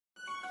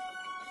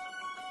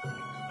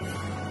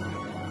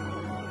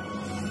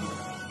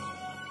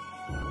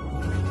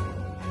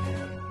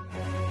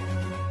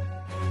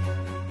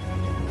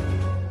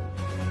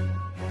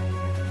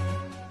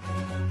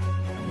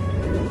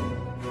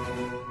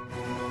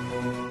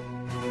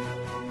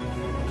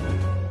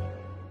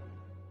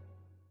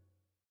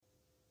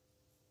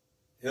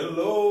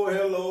Hello,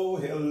 hello,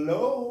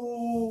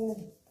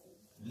 hello.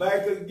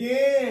 Back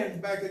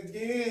again.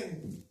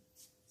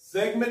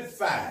 Segment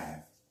 5.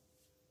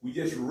 We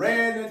just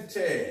ran and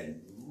teared,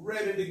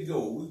 ready to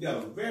go. We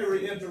got a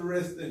very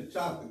interesting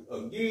topic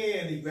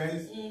again,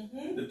 Evangelist,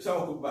 to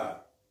talk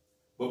about.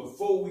 But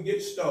before we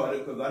get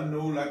started, because I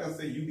know, like I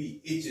said, you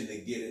be itching to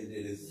get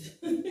into this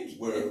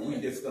word, we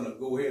just going to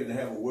go ahead and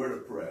have a word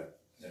of prayer.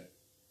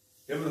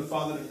 Heavenly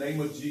Father, in the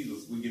name of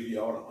Jesus, we give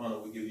you all the honor,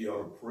 we give you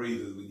all the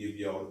praises, we give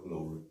you all the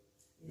glory.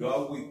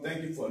 God, we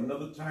thank you for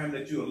another time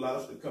that you allow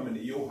us to come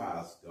into your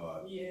house,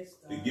 God. Yes,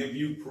 God. To give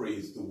you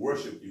praise, to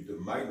worship you, to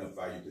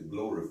magnify you, to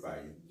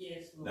glorify you.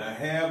 Yes, Lord. Now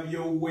have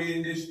your way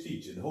in this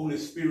teaching. Holy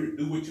Spirit,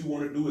 do what you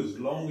want to do as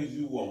long as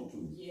you want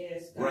to.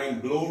 Yes, God.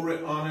 Bring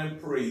glory, honor,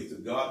 and praise to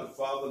God the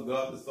Father,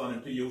 God the Son,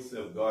 and to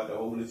yourself, God the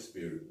Holy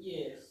Spirit.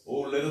 Yes.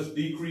 Oh, let us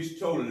decrease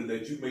totally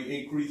that you may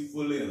increase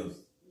fully in us.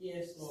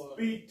 Yes, Lord.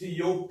 Speak to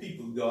your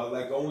people, God,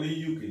 like only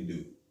you can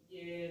do.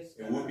 Yes,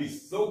 God. And we'll be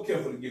so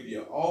careful to give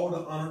you all the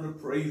honor, the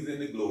praise,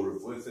 and the glory.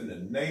 For it's in the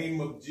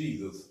name of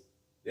Jesus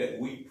that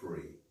we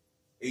pray.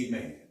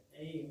 Amen.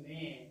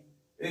 Amen.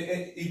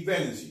 And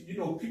Evangelist, you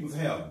know, people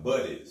have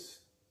buddies.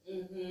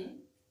 Mm-hmm.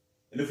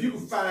 And if you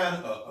can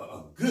find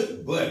a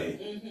good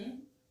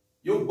buddy,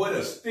 your buddy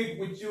will stick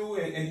with you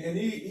and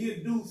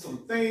he'll do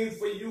some things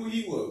for you.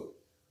 He will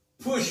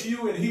push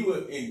you and he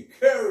will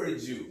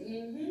encourage you.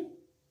 Mm-hmm.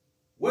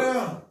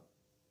 Well,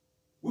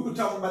 we were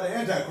talking about the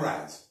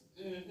Antichrist.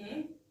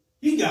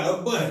 He got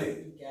a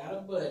buddy. He got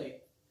a buddy.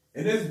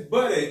 And this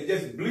buddy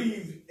just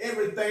believes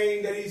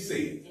everything that he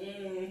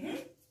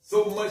said.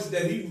 So much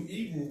that he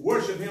even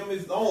worship him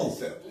his own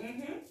self.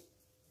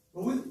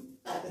 But we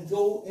got to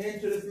go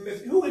into this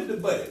message. Who is the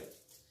buddy?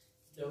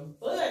 The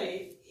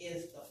buddy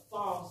is the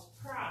false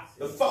prophet.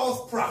 The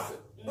false prophet.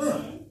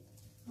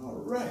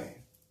 All right.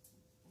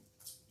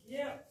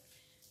 Yep.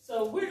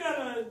 So we're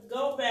gonna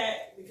go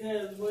back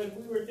because when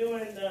we were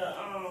doing the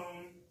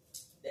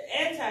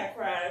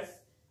Antichrist,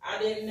 I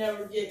didn't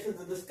never get,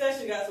 because the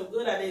discussion got so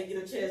good, I didn't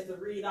get a chance to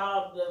read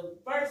all the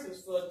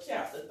verses for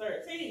chapter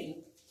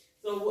 13.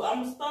 So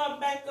I'm gonna start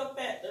back up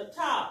at the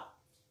top,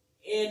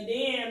 and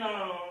then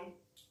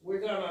we're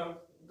gonna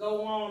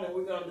go on and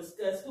we're gonna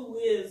discuss who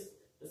is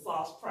the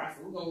false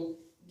prophet. We're gonna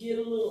get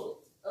a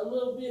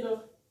little bit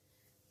of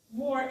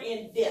more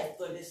in depth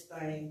of this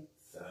thing.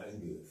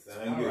 Sound good.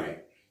 Sound good. All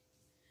right.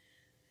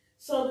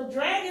 So the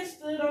dragon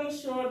stood on the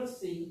shore of the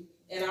sea,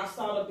 and I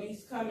saw the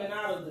beast coming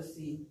out of the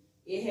sea.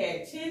 It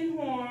had 10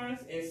 horns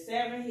and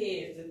 7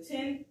 heads, and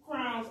 10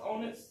 crowns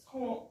on its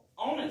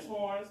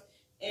horns,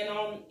 and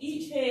on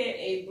each head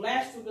a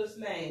blasphemous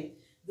name.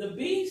 The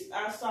beast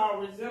I saw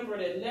resembled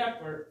a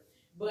leopard,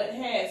 but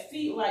had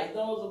feet like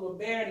those of a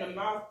bear and a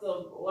mouth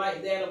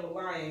like that of a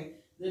lion.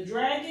 The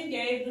dragon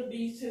gave the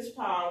beast his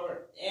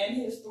power and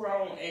his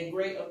throne and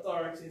great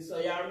authority. So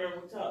y'all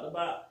remember we talked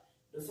about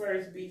the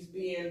first beast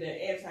being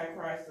the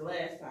Antichrist the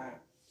last time.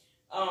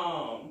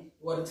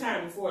 Well, the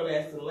time before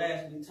last, the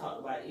last we talked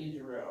about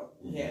Israel.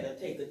 We had to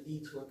take a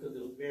detour because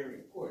it was very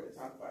important to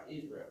talk about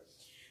Israel.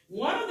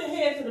 One of the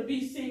heads of the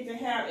beast seemed to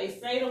have a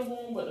fatal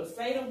wound, but the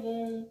fatal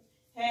wound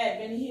had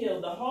been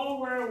healed. The whole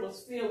world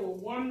was filled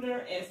with wonder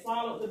and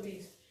followed the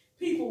beast.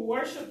 People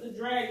worshipped the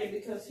dragon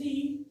because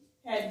he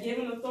had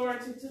given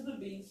authority to the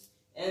beast,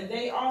 and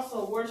they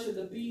also worshipped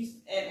the beast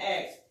and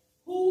asked,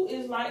 "Who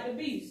is like the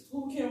beast?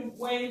 Who can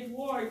wage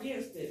war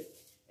against it?"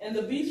 And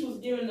the beast was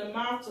given the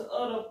mouth to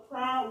utter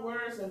proud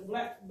words and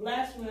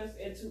blasphemous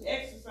and to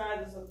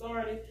exercise its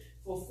authority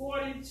for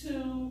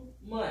 42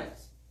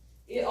 months.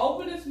 It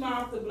opened its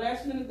mouth to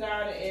blaspheme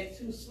God and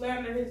to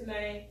slander his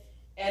name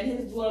and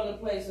his dwelling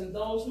place and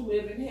those who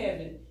live in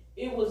heaven.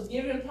 It was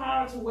given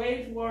power to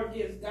wage war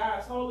against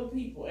God's holy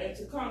people and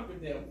to conquer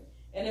them.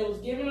 And it was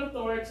given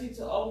authority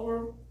to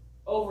over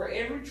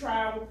every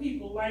tribe of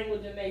people,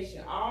 language, and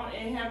nation. All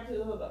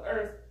inhabitants of the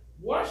earth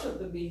worship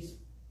the beast,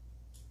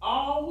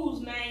 all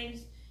whose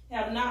names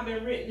have not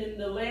been written in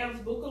the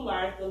Lamb's book of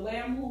life, the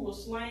Lamb who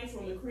was slain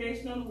from the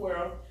creation of the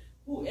world.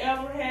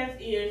 Whoever has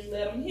ears,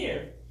 let him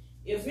hear.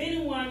 If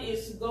anyone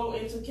is to go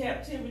into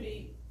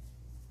captivity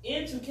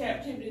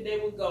they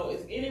will go.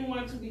 If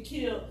anyone to be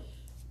killed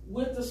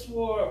with the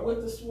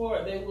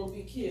sword they will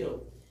be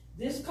killed.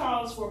 This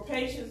calls for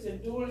patience,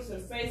 endurance,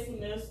 and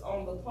faithfulness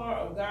on the part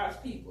of God's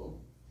people.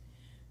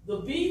 The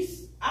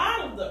beast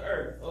out of the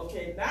earth.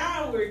 Okay,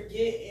 now we're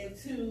getting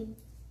to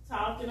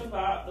talking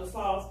about the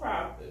false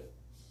prophet.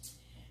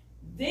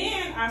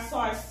 Then I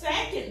saw a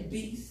second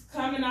beast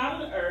coming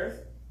out of the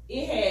earth.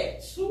 It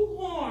had 2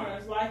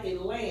 horns like a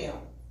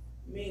lamb,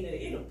 meaning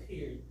it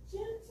appeared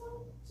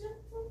gentle.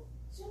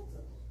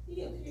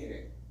 He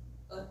appeared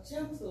a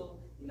gentle.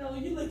 You know,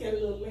 when you look at a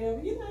little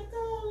lamb, you're like,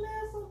 oh,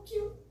 lamb's so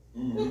cute.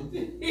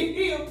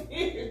 He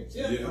appeared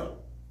gentle.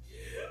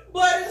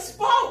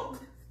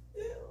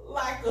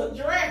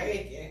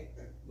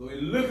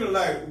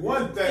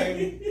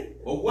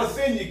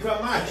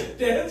 come at you.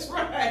 That's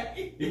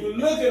right. He was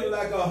looking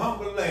like a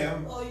humble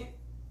lamb, Oh, yeah.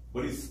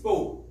 but he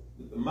spoke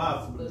with the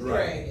mouth of the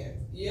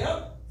dragon.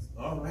 Yep.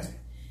 All right.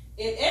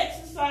 It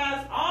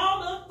exercised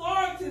all the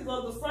authorities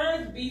of the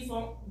first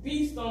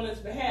beast on its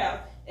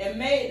behalf, and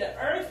made the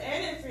earth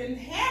and its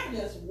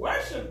inhabitants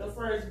worship the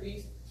first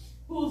beast,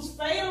 whose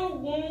fatal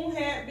wound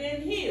had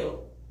been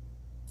healed.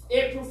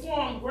 It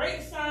performed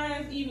great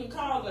signs, even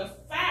causing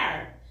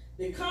fire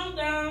to come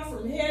down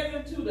from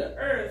heaven to the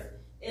earth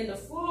in the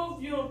full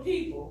view of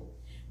people.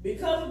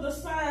 Because of the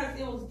signs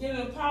it was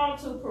given power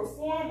to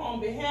perform on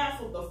behalf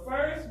of the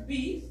first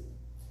beast,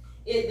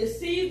 it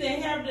deceived the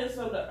inhabitants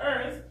of the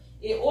earth.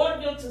 It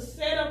ordered them to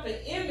set up an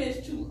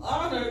image to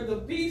honor the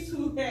beast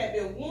who had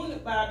been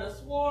wounded by the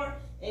sword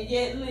and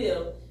yet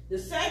lived. The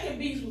second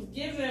beast was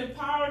given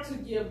power to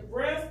give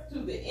breath to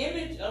the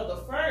image of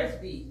the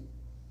first beast.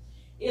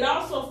 It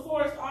also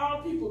forced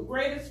all people,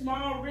 great and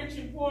small, rich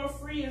and poor,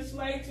 free and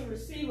slave, to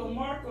receive a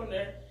mark on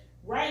their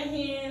right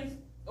hands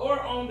or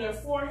on their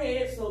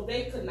foreheads, so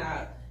they could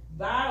not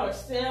buy or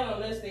sell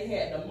unless they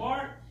had the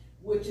mark,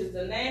 which is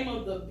the name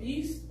of the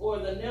beast or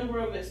the number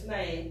of its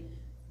name.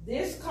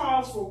 This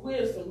calls for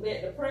wisdom.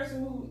 Let the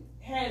person who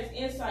has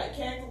insight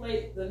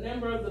calculate the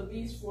number of the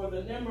beast, for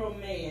the number of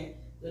man.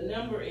 The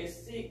number is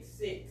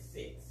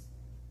 666.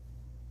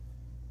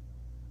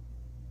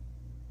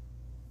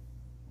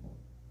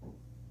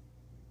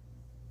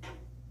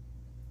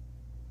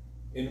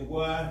 And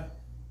why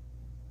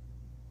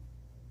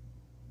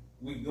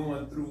we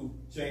going through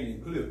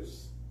changing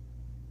clips,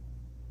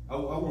 I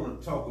want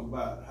to talk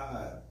about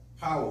how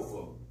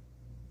powerful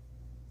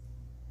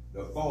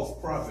the false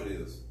prophet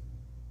is.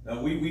 Now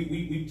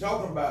we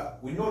talking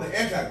about, we know the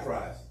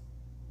Antichrist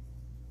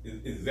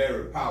is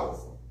very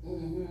powerful.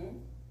 Mm-hmm.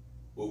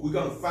 But we're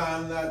going to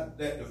find out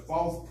that the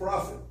false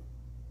prophet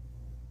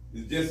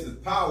is just as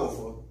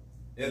powerful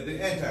as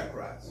the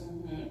Antichrist.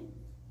 Mm-hmm.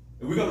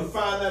 And we're going to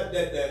find out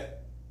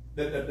that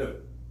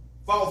the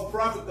false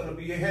prophet is going to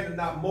be handing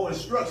out more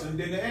instruction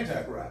than the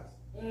Antichrist.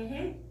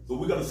 Mm-hmm. So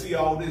we're going to see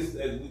all this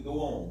as we go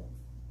on.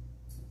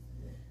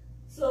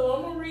 So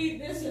I'm going to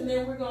read this, and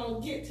then we're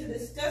going to get to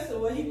discussing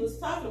what he was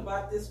talking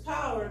about, this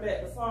power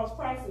that the false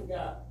prophet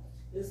got.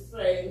 It's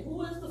saying,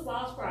 who is the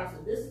false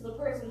prophet? This is the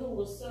person who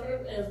will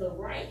serve as the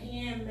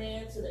right-hand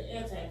man to the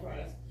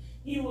Antichrist.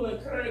 He will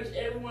encourage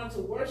everyone to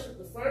worship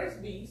the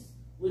first beast,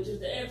 which is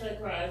the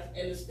Antichrist,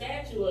 and the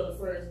statue of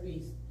the first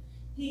beast.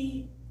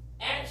 He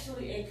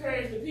actually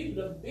encouraged the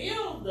people to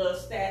build the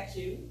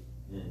statue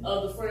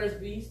of the first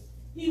beast.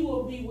 He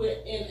will be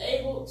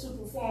enabled to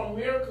perform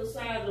miracle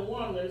signs and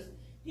wonders.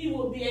 He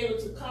will be able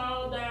to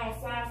call down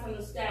fire from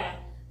the sky.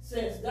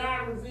 Since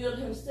God revealed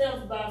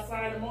himself by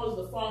fire to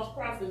Moses, the false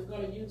prophet is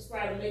going to use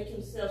fire to make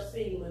himself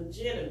seem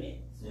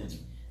legitimate.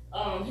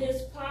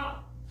 His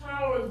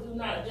powers do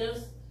not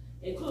just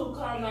include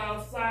calling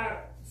down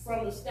fire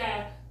from the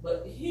sky,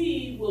 but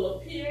he will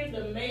appear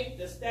to make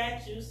the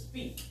statue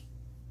speak.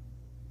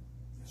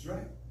 That's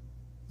right.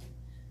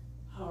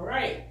 All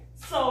right.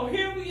 So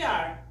here we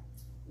are.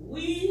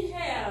 We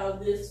have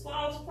this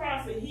false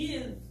prophet. He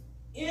is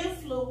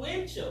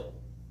influential.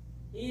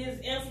 He is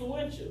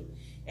influential.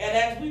 And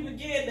as we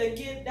begin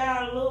to get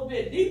down a little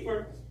bit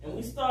deeper, and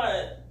we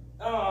start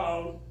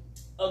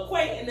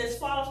equating this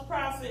false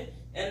prophet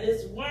and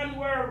this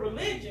one-word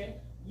religion,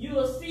 you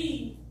will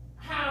see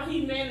how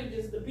he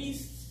manages to be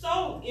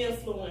so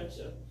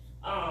influential.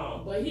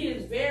 But he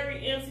is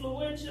very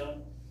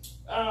influential.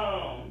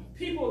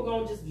 People are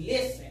going to just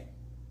listen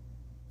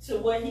to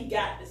what he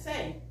got to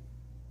say,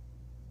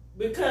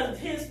 because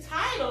his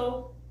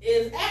title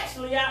is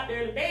actually out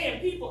there today,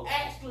 and people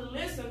actually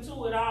listen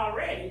to it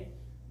already.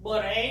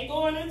 But I ain't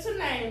going into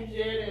names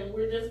yet, and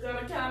we're just going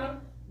to kind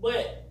of,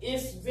 but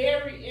it's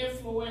very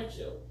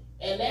influential.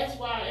 And that's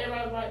why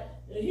everybody's like,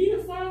 he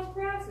the false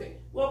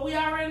prophet. Well, we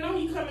already know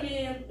he coming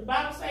in. The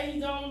Bible says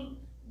he's going to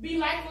be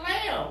like a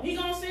lamb. He's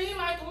going to sing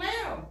like a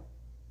lamb.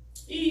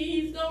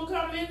 He's going to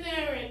come in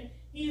there and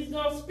he's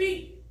going to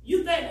speak.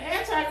 You think the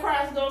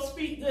Antichrist is going to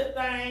speak good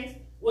things.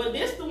 Well,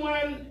 this the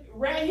one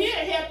right here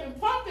helping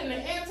pumping the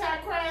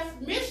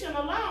Antichrist mission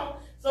along.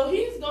 So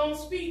he's going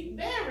to speak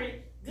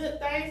very good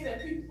things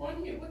that people want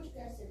to hear. What you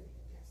guys say?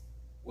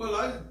 Well,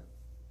 I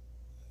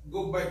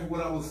go back to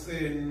what I was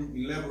saying,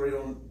 elaborate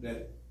on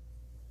that.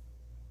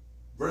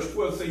 Verse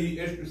 12 says he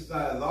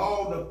exercised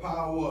all the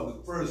power of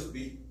the first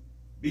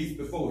beast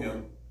before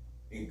him,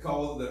 and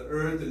caused the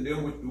earth and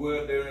them which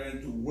dwell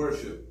therein to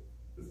worship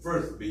the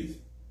first beast,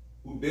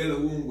 whose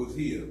deadly wound was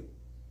healed.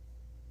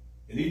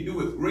 And he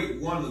doeth great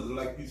wonders,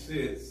 like you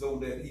said, so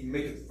that he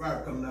maketh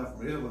fire come down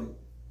from heaven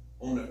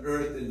on the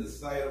earth in the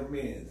sight of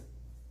men.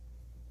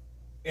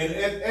 And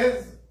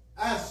as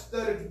I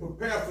studied to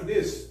prepare for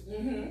this,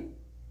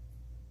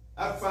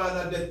 I found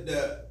out that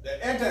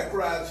the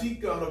Antichrist, he's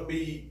going to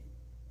be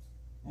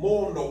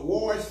more on the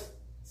war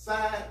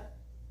side,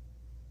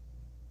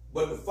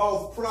 but the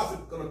false prophet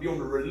is going to be on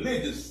the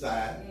religious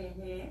side,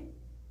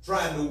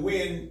 trying to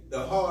win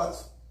the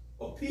hearts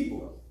of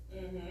people.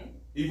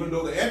 Even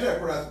though the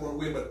Antichrist is going to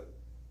win, but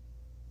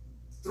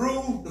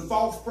through the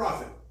false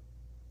prophet,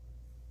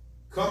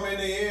 coming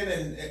in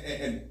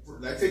and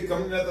like I say,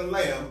 coming as a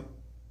lamb,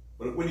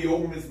 but when he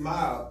opened his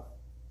mouth,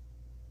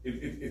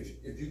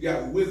 if you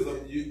got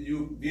wisdom,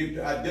 you'll be able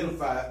to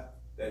identify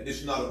that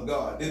this is not of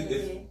God.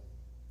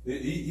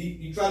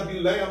 He tried to be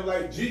lamb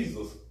like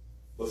Jesus,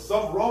 but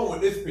something wrong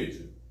with this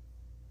picture.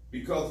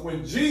 Because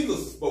when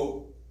Jesus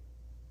spoke,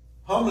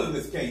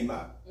 humbleness came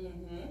out.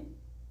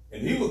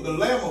 And he was the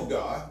Lamb of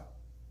God.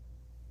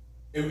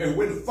 And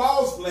when the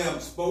false lamb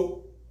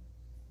spoke,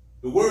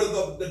 the words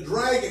of the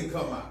dragon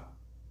come out.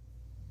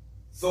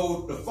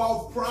 So the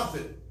false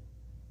prophet,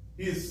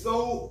 he is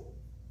so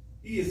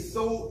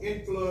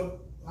influential.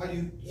 How do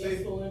you say?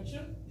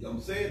 Influential. You know what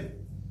I'm saying?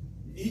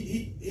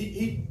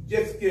 He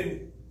just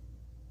can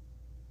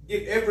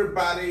get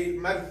everybody.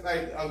 Matter of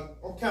fact,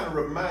 I'm kind of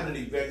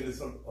reminding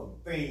evangelists of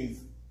things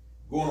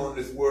going on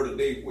in this world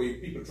today where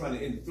people are trying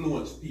to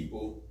influence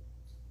people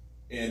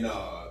and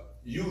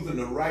using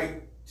the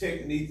right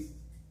techniques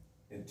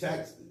and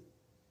tactics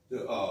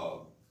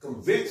to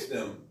convince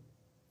them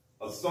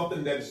of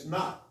something that it's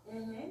not.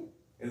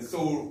 And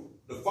so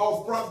the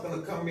false prophet is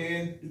going to come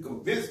in to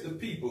convince the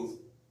people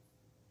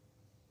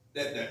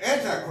that the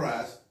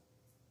Antichrist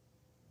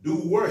do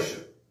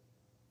worship.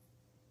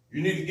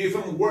 You need to give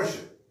him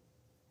worship.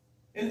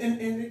 And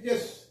it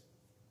just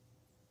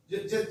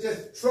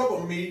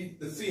troubled me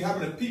to see how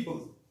many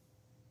people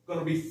are going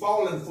to be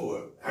falling for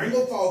it. I ain't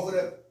going to fall for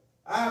that.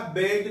 I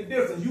beg the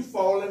difference. You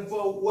falling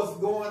for what's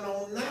going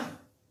on now.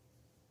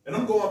 And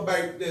I'm going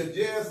back there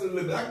just a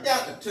little bit. I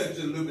got to touch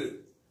a little bit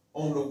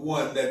on the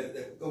one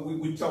that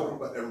we talking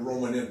about that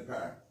Roman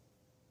Empire.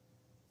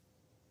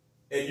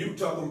 And you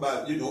talking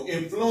about,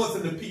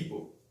 influencing the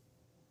people.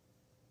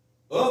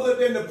 Other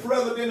than the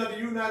President of the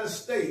United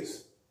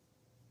States,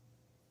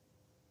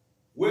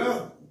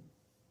 well,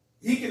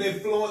 he can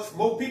influence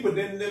more people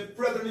than the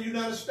President of the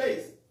United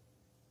States.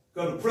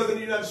 Because the President of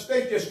the United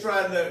States just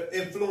trying to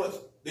influence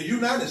the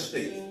United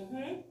States.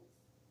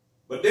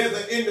 But there's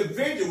an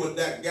individual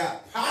that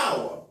got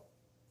power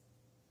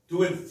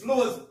to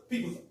influence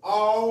people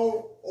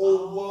all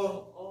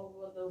over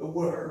the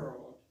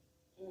world.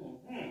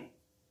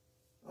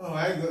 Oh,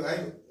 I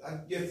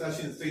guess I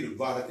shouldn't say the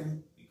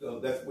Vatican,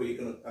 because that's where you're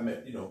going to,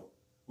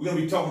 we're going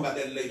to be talking about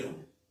that later.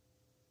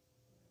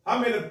 How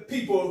many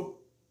people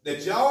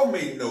that y'all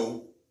may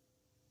know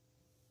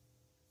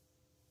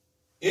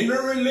in the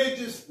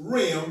religious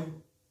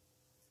realm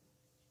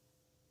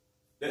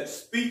that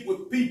speak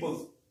with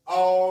people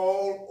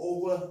all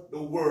over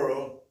the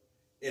world,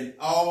 and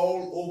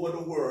all over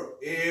the world,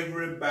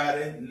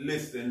 everybody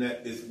listen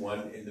at this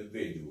one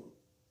individual.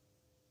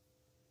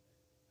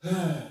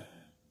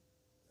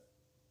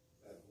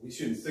 We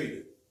shouldn't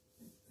say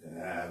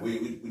that.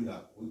 We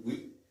not.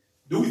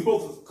 Do we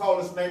supposed to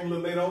call this name a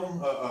little later on,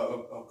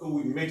 or could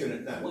we mention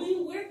it now?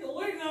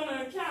 We're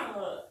gonna kind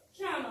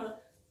of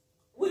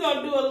we're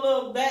gonna do a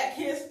little back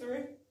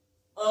history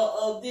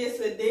of this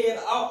and then,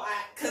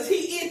 cause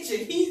he's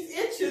itching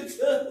to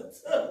put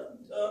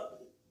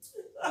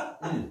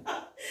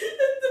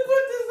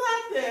this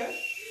out there.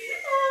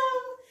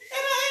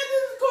 And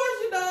of course,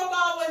 I'm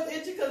always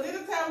itching, because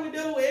anytime we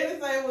deal with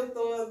anything with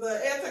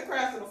the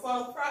Antichrist and the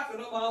false prophet,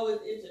 I'm always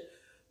itching.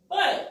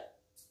 But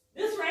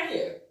this right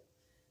here,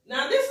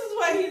 now this is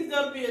what he's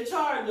gonna be in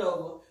charge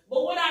over.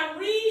 But when I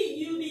read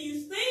you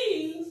these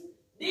things,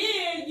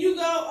 then you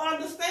gonna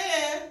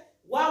understand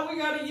why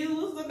we're gonna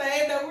use the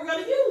name that we're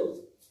gonna use.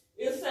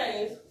 It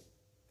says,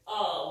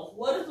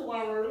 what is the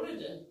one world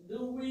religion?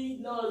 Do we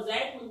know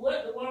exactly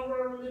what the one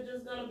world religion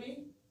is going to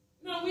be?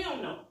 No, we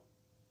don't know.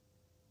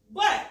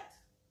 But,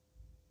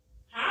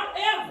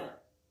 however,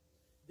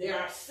 there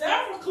are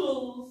several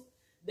clues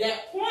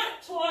that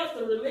point towards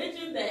the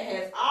religion that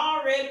has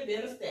already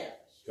been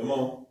established. Come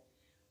on.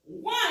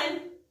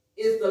 One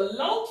is the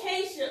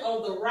location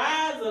of the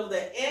rise of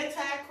the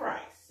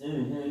Antichrist.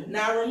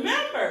 Now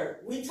remember,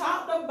 we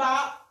talked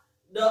about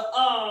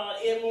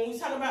and when we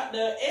talk about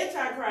the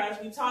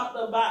Antichrist, we talked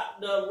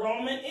about the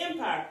Roman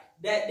Empire.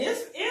 That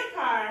this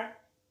empire,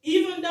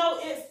 even though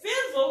it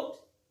fizzled,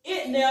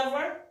 it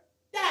never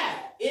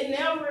died. It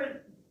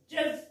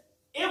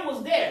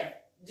was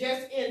there,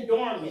 just in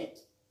dormant.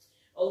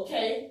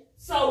 Okay?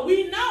 So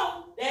we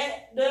know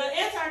that the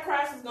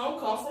Antichrist is going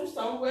to come from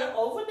somewhere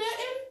over there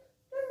in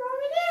the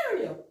Roman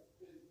area.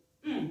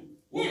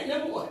 Yeah,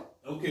 number one.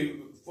 Okay,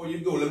 before you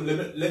go, let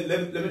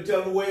me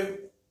tell them where,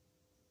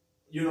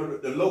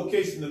 the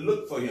location to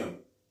look for him.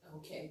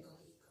 Okay, go ahead.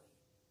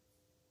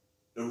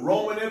 The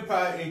Roman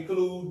Empire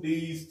includes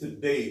these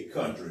today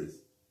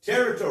countries,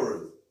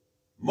 territories,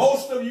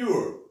 most of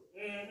Europe,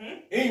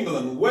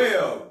 England,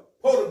 Wales,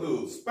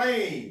 Portugal,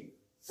 Spain,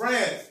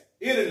 France,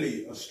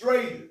 Italy,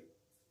 Australia,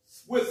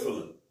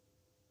 Switzerland,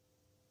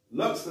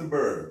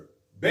 Luxembourg,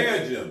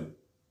 Belgium,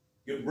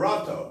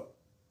 Gibraltar,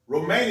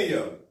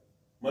 Romania,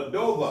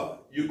 Moldova,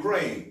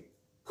 Ukraine,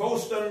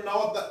 coastal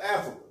North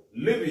Africa,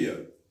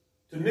 Libya,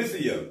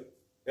 Tunisia,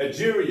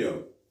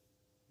 Algeria,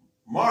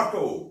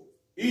 Morocco,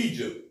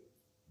 Egypt,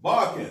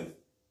 Balkans,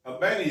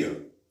 Albania.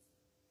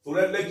 So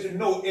that lets you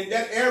know in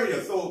that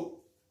area.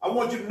 So I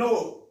want you to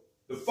know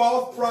The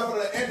false prophet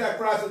or the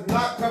Antichrist is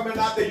not coming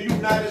out the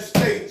United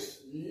States.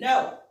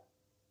 No.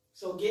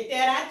 So get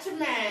that out your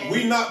mind.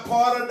 We not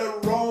part of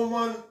the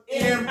Roman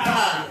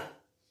Empire.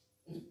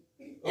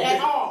 Okay.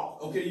 At all.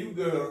 Okay, you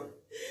girl.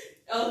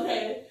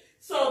 Okay.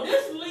 So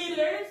this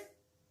leader's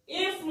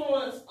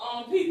influence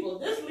on people.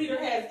 This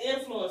leader has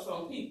influence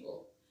on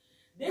people.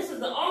 This is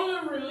the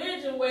only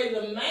religion where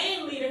the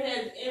main leader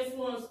has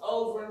influence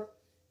over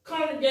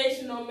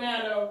congregation no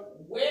matter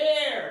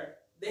where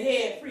the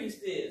head priest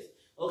is.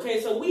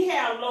 Okay, so we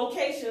have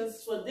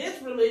locations for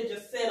this religion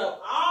set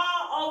up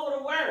all over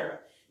the world.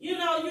 You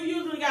know, you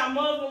usually got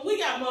Muslims. We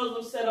got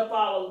Muslims set up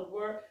all over the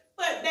world,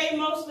 but they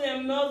mostly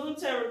in Muslim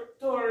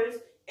territories,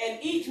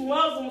 and each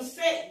Muslim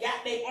sect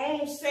got their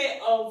own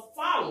set of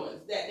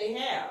followers that they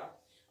have.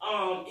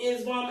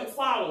 Islamic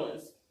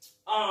followers.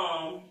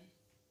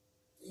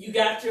 You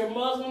got your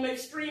Muslim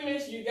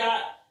extremists. You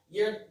got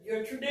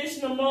your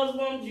traditional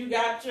Muslims. You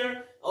got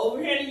your,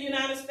 over here in the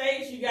United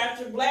States, you got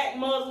your black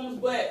Muslims,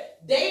 but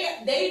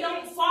they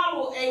don't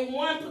follow a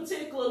one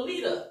particular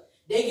leader.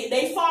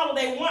 They follow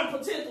their one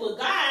particular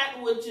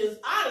God, which is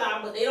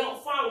Allah, but they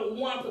don't follow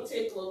one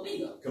particular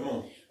leader. Come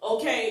on.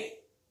 Okay,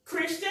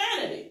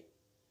 Christianity.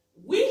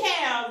 We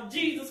have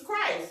Jesus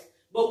Christ,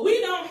 but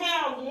we don't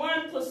have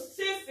one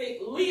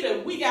specific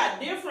leader. We got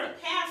different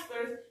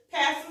pastors,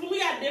 we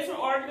got different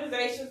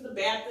organizations, the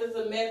Baptists,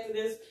 the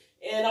Methodists,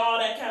 and all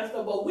that kind of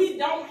stuff, but we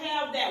don't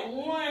have that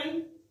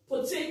one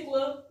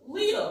particular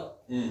leader.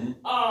 Mm-hmm.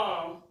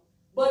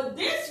 But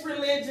this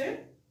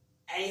religion,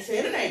 I ain't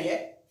saying the name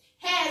yet,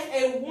 has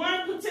a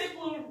one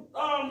particular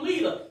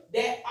leader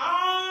that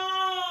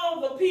all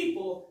the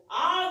people,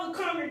 all the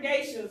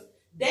congregations,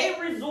 they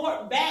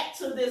resort back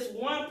to this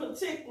one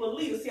particular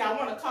leader. See, I'm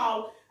gonna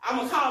call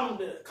them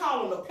the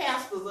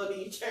pastors of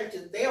these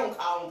churches. They don't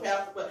call them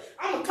pastors, but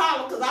I'm gonna call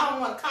them because I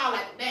don't want to call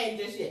out the name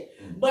just yet.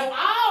 But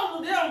all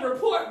of them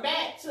report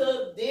back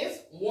to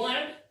this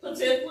one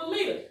particular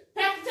leader.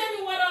 Pastor, tell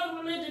me what other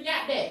religion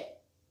got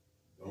that?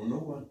 Don't know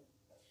one.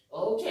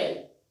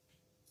 Okay.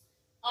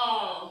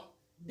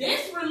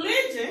 This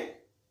religion,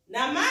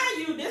 now mind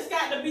you, this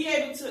got to be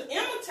able to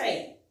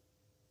imitate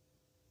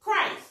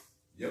Christ.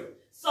 Yep.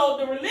 So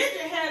the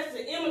religion has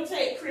to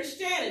imitate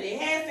Christianity. It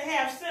has to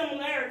have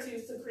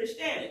similarities to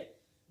Christianity.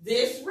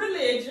 This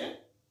religion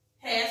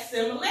has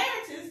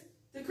similarities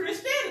to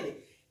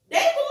Christianity.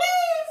 They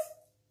believe,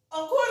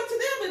 according to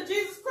them, in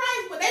Jesus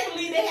Christ, but they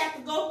believe they have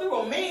to go through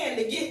a man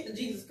to get to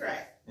Jesus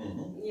Christ.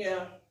 Mm-hmm.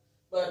 Yeah.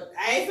 But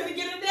I ain't finna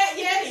get into that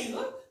yet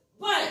either.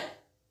 But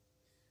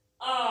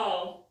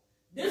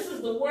this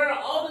is the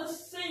world's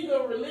oldest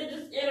single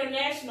religious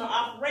international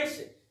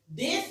operation.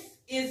 This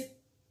is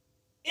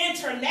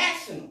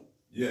international.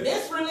 Yes.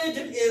 This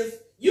religion is,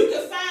 you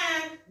can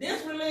find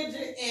this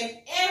religion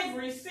in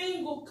every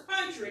single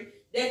country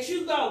that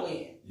you go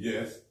in.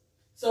 Yes.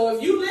 So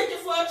if you're looking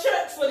for a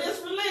church for this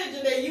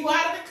religion and you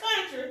out of the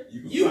country,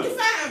 you can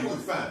find one. You can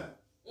find it.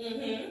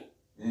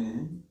 Mm-hmm.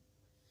 Mm-hmm.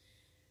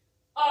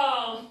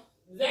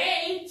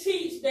 They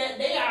teach that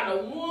they are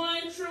the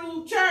one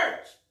true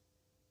church.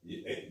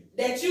 Yeah.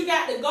 That you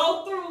got to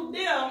go through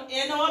them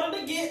in order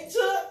to get to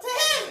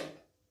heaven.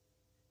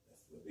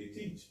 That's what they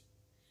teach.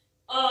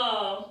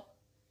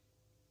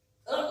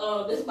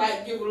 This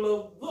might give a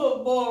little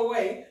more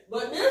away,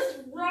 but this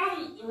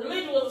Roman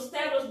religion was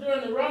established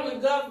during the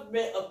Roman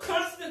government of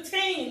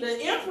Constantine,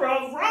 the emperor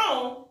of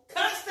Rome,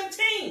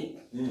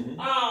 Constantine. Mm-hmm.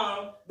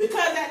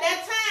 Because at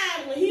that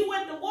time, when he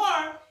went to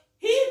war,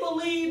 he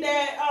believed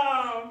that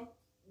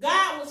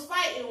God was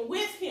fighting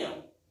with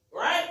him,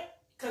 right?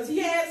 Because he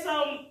had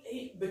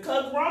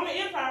because Roman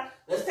Empire,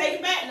 let's take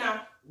it back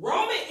now,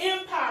 Roman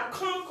Empire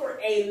conquered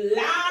a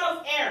lot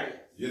of areas.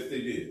 Yes,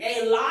 they did.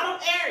 A lot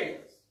of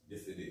areas.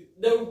 Yes, they did.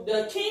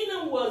 The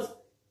kingdom was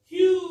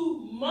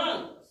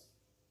humongous.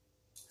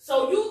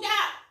 So you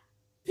got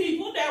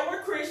people that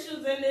were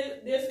Christians in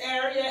this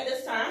area at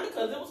this time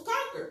because it was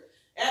conquered.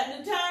 At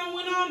the time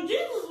when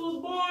Jesus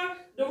was born,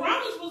 the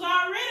Romans was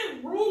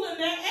already ruling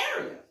that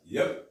area.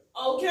 Yep.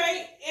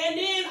 Okay, and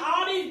then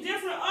all these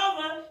different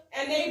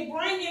and they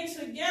bring it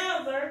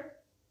together,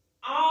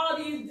 all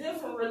these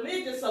different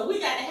religions. So we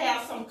got to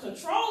have some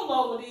control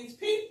over these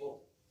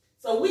people.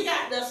 So we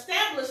got to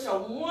establish a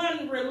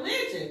one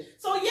religion.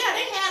 So yeah,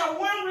 they had a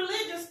one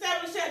religion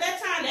established at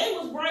that time. They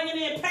was bringing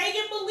in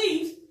pagan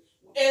beliefs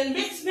and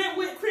mixing it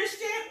with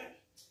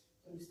Christianity.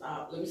 Let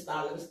me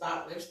stop. But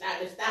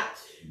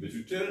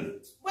you telling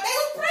it. But they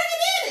was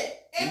bringing in it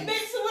and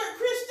mixing with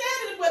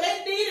Christianity, but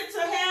they needed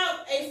to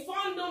have a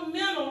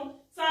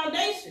fundamental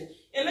foundation.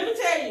 And let me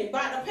tell you, the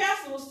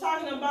pastor was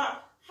talking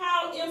about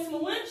how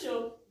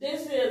influential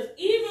this is.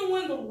 Even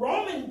when the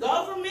Roman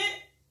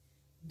government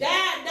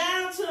died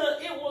down to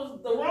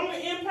the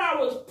Roman Empire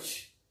was,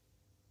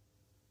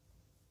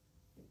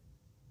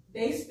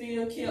 they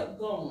still kept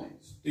going.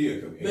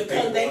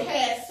 Because they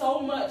had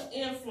so much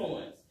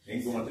influence.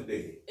 Ain't going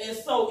today. And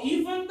so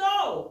even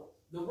though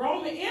the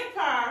Roman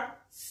Empire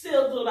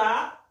sizzled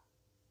out,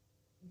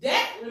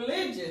 that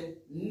religion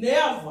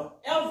never,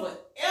 ever,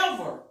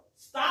 ever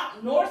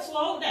stopped nor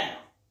slowed down.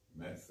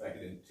 Matter of fact,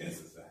 it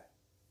intensified.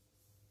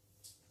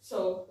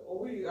 So are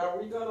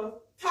we gonna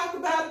talk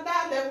about it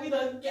now that we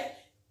don't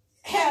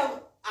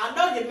have? I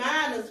know your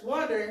mind is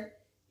wondering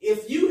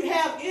if you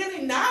have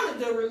any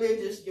knowledge of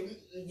religious.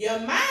 Your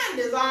mind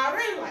is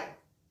already like,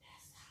 that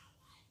sound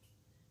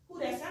like who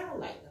that sound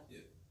like though.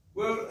 Yeah.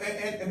 Well,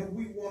 and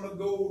we want to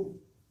go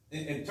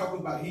and talk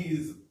about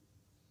his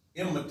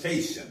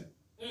imitation.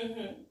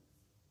 Mm-hmm.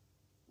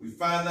 We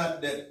find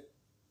out that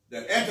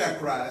the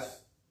Antichrist,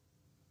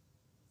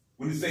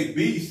 when you say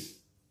beast,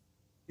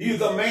 he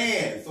is a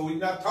man. So he's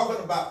not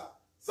talking about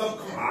some,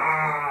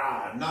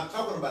 not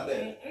talking about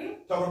that.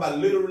 Mm-mm. Talking about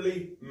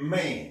literally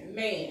man.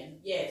 Man,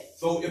 yes.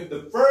 So if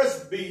the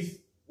first beast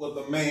was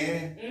a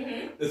man,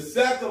 mm-hmm. the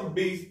second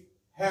beast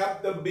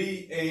have to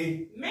be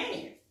a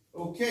man.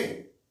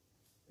 Okay.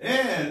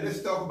 And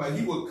let's talk about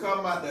he will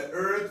come out the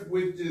earth,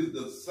 which is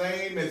the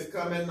same as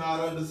coming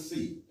out of the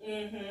sea.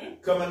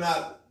 Mm-hmm. Coming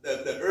out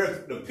the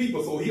earth, the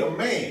people. So he a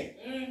man.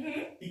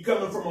 Mm-hmm. He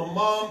coming from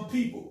among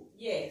people.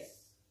 Yes.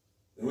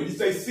 And when you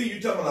say sea, you're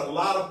talking about a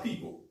lot of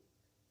people.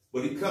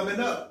 But he coming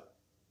up.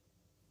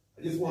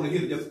 I just want to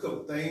hit just a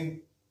couple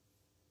things.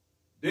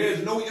 There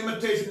is no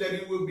imitation that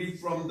he will be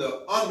from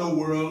the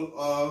underworld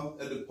of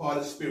a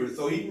departed spirit.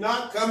 So he's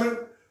not coming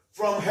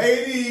from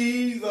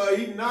Hades, or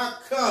he's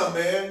not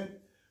coming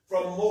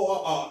from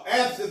more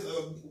absence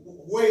of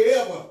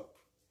wherever.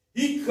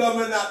 He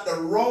coming out the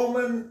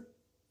Roman.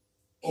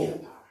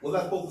 Oh, was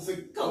I supposed to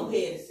say? Go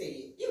ahead and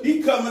say it.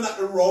 He coming out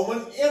the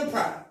Roman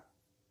Empire.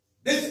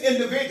 This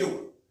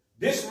individual,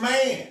 this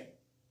man.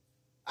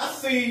 I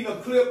seen a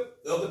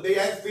clip the other day.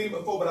 I hadn't seen it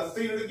before, but I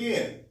seen it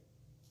again.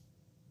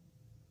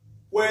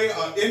 Where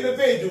an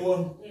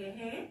individual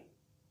mm-hmm.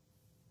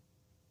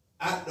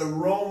 at the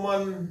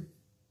Roman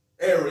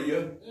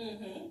area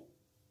mm-hmm.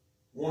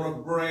 want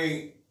to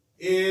bring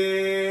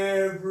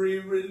every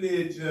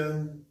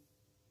religion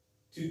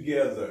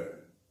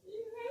together.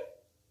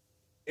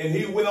 Mm-hmm. And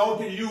he went on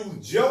to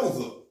use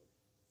Joseph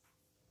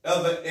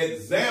as an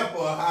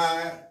example of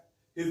how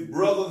his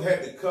brothers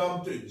had to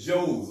come to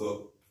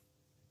Joseph,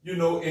 you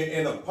know,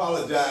 and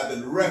apologize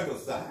and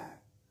reconcile.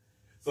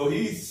 So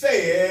he's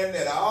saying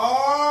that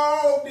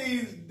all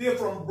these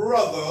different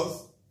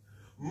brothers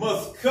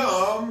must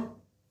come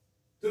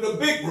to the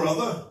big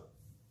brother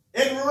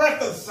and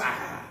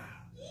reconcile.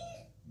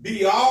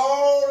 Be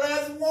all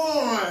as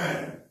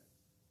one.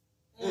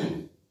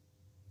 Mm.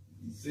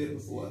 You said it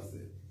before I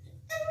said it.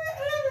 And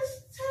let me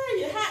tell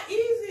you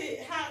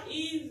how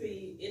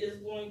easy it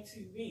is going to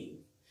be.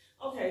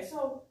 Okay,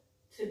 so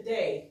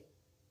today,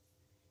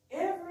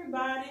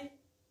 everybody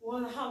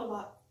want to holler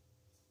about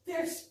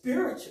they're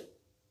spiritual.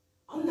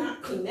 I'm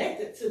not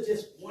connected to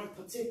just one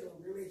particular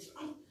religion.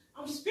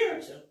 I'm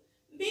spiritual.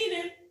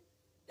 Meaning,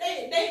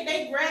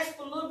 they grasp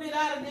a little bit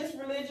out of this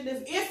religion.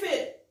 If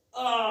it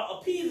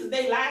appeases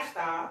their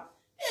lifestyle,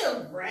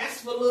 they'll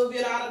grasp a little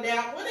bit out of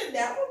that one and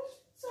that one.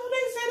 So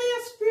they say they're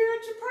a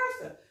spiritual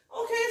person.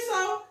 Okay,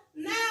 so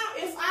now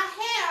if I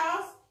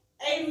have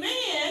a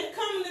man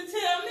coming to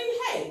tell me,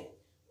 hey,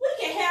 we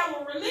can have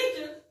a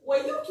religion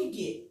where you can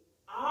get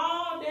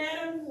all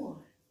that in one.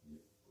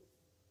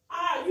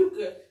 You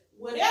could,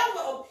 whatever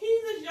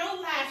appeases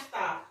your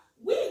lifestyle,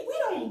 we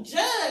don't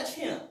judge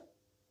him.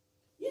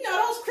 You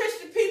know, those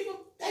Christian people,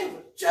 they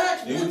were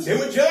judging. They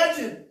were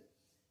judging.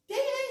 They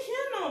ain't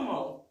here no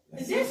more.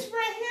 Is this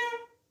right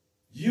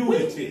here?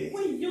 Unity.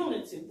 We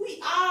unity.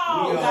 We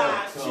all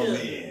God's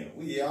children.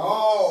 We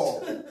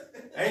all.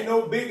 Ain't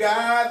no big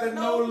eyes and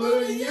no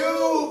little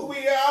you.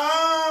 We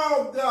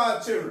all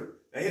God's children.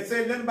 They ain't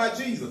saying nothing about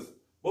Jesus,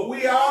 but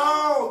we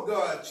all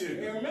God's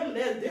children. And remember,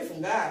 there's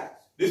different gods.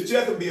 This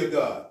just can be a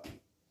God.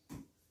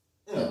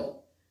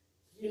 So,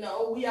 you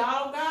know, we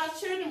all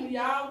God's children. We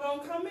all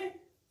gonna come in.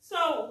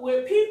 So,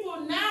 with people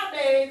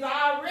nowadays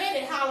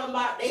already hollering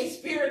about they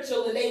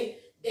spiritual and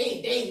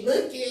they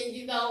looking,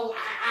 you know,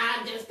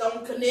 I just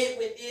don't connect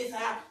with this.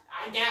 I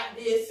got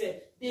this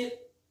and this.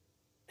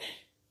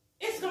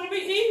 It's gonna be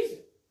easy.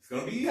 It's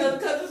gonna be easy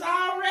because it's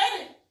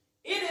already.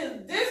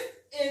 This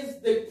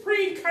is the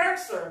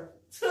precursor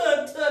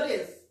to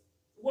this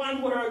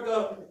one world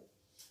government,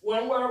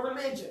 one world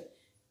religion.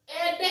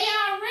 And they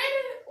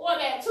already, or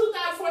that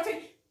 2014,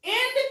 in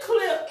the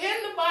clip,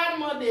 in the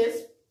bottom of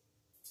this,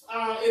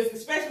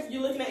 especially if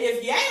you're looking at,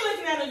 if you ain't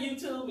looking at it on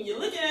YouTube and you're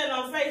looking at it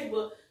on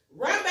Facebook,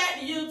 run back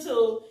to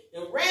YouTube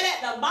and right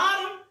at the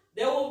bottom,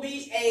 there will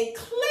be a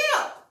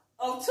clip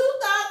of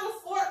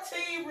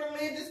 2014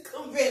 religious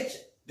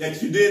convention.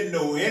 That you didn't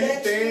know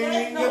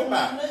anything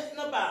about. Nothing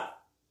about.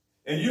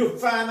 And you'll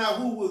find out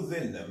who was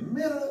in the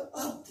middle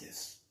of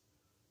this.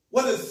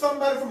 Was it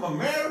somebody from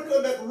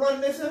America that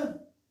run this in?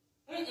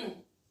 Mm-mm.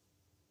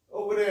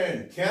 Over there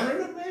in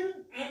Canada, maybe?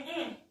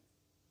 Mm-mm.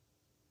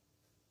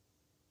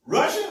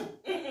 Russia?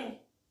 Mm-mm.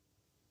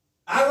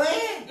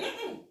 Iran?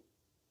 Mm-mm.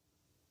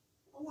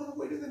 I wonder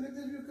where this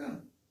individual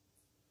comes.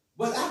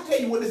 But I'll tell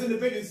you what, this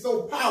individual is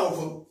so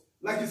powerful.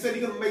 Like you said,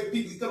 he's going to make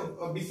people, he's going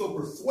to be so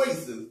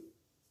persuasive.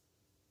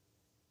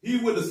 He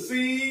will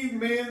deceive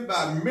men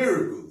by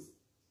miracles.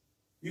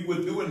 He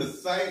would do in the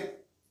sight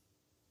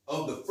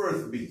of the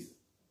first beast.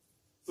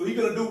 So he's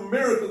going to do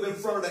miracles in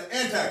front of the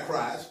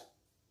Antichrist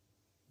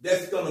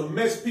that's going to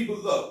mess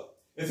people up.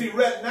 And see,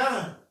 right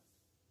now,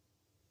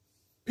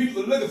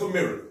 people are looking for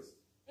miracles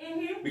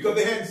because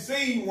they hadn't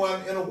seen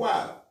one in a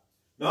while.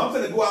 Now, I'm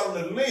going to go out on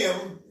a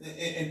limb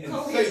and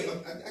say,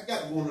 I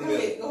got to go on a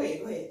limb. Go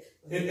ahead.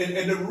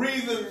 And the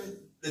reason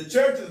the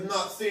church is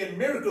not seeing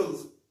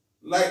miracles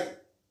like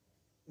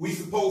we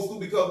supposed to,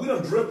 because we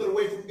done drifted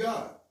away from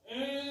God.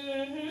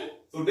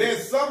 So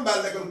there's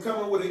somebody that's going to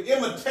come in with an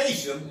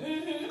imitation,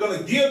 going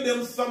to give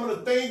them some of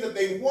the things that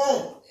they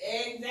want.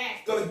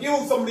 Exactly. Going to give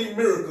them some of these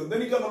miracles.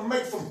 Then he's going to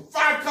make some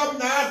fire come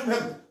down from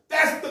heaven.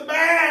 That's the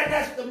man.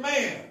 That's the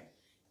man.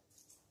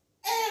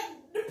 And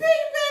the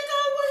piggyback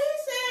on what he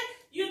said,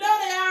 you know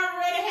they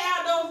already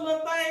have those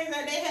little things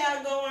that they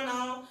have going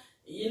on.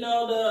 You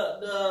know,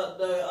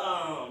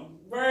 the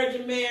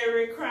Virgin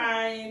Mary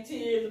crying,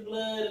 tears of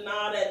blood and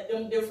all that,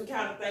 them different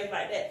kind of things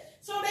like that.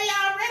 So they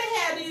already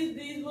have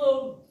these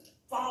little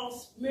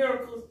false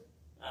miracles.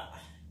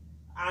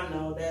 I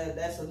know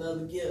that's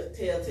another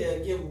telltale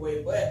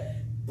giveaway, but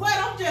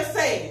I'm just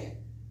saying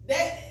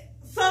that.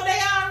 So they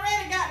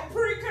already got the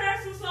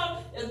precursor. So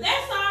if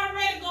that's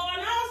already going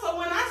on, so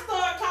when I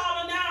start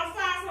calling down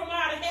fire from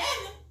out of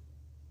heaven,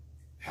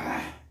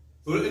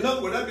 so in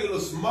other words, that'd be a little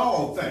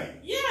small thing.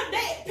 Yeah,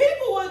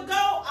 people would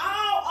go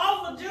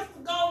all over just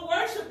to go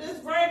worship this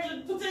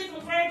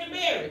particular Virgin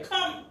Mary,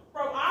 come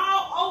from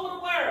all over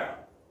the world.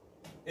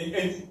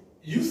 And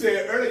you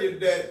said earlier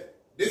that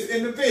this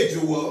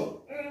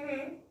individual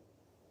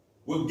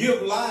will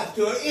give life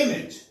to an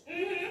image.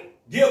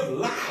 Give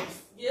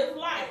life. Give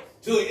life.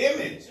 To an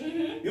image.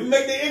 You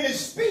make the image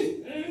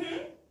speak.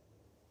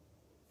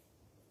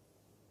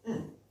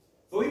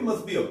 So he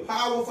must be a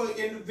powerful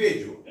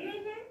individual. Wait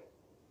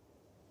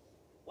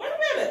a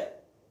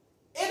minute.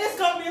 And there's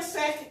going to be a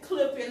second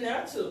clip in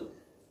there too.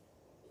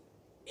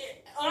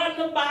 On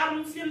the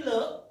bottom, if you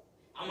look,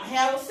 I'm going to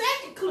have a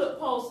second clip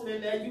posted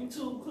in there,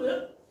 YouTube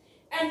clip.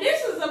 And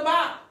this is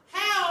about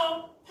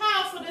how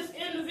powerful this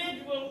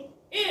individual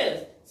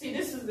is. See,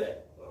 this is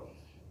it.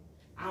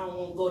 I don't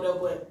want to go there,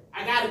 but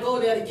I got to go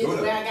there to get to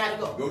where I got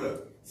to go. Go there.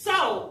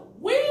 So,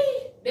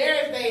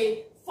 there's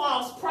a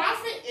false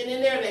prophet, and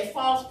then there's a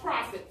false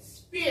prophet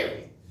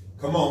spirit.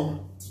 Come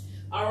on.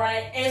 All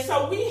right. And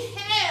so we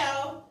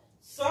have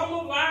some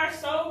of our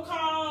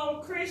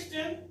so-called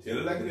Christian, tell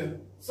it like it is,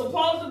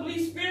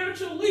 supposedly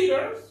spiritual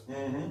leaders,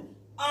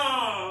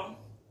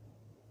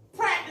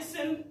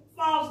 practicing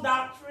false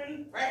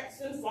doctrine,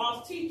 practicing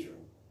false teaching.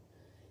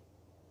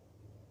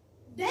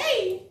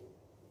 They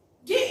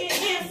getting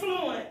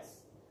influenced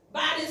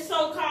by this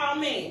so-called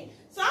man.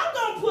 So I'm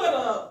gonna put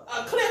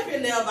a clip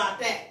in there about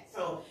that,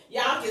 so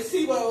y'all can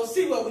see what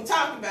we're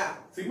talking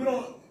about. See, we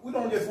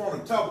don't just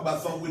want to talk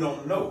about something we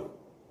don't know.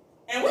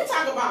 And we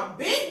talk about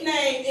big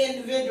name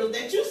individuals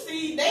that you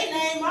see they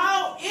name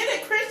all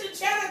any Christian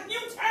channel you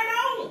turn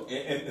on.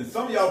 And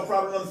some of y'all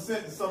probably done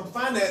sent some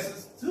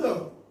finances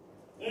to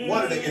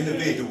one of the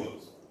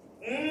individuals.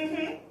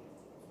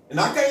 And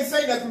I can't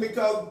say nothing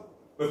because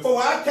before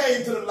I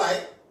came to the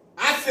light,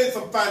 I sent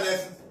some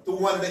finances to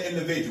one of the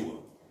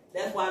individuals.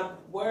 That's why the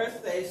word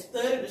says,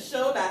 study to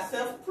show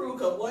thyself approved,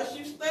 because once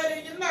you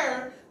study, you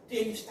learn,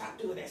 then you stop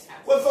doing that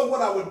stuff. Well, so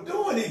what I was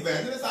doing,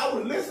 evangelist, I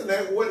would listen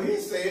to what he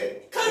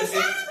said. Because it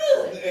sounds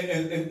good.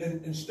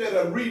 And instead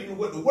of reading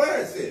what the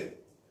word said.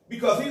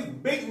 Because he's a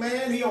big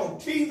man, he on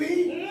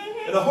TV,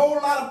 and a whole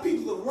lot of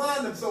people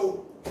around him,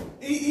 so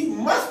he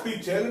must be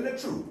telling the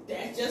truth.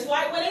 That's just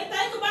like what they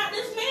think about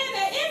this man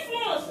that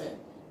influencing.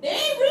 They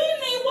ain't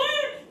reading their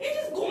word, they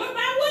just going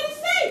by what he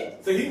say.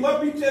 So he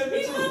must be telling the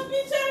truth. He must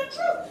be telling the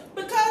truth.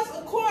 Because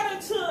according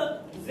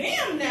to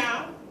them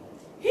now,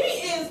 he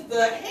is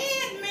the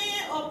head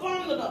man up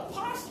under the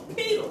Apostle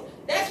Peter.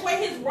 That's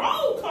where his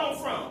role come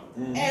from,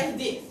 as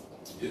this.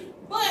 Yeah.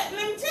 But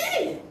let me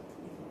tell you,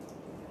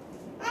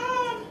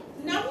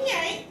 no he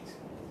ain't.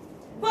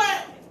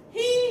 But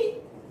he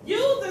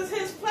uses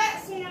his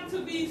platform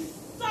to be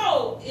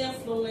so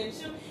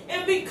influential.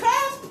 And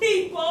because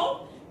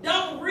people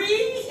don't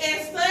read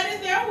and study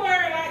their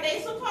word like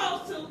they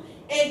supposed to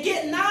and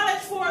get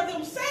knowledge for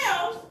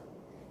themselves,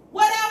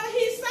 whatever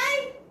he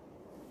say.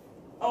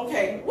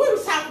 Okay, we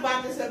was talking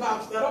about this in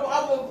Bible study.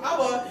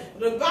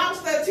 The Bible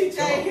study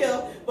teacher ain't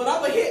here, but I'm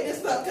going to hit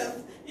this up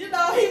because, he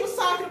was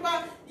talking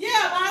about, a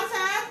lot of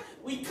times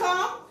we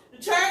come to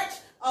church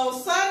on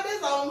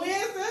Sundays, on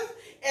Wednesdays,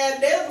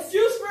 and there's a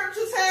few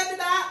scriptures handed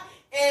out,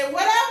 and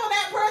whatever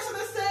that person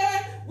has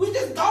said, we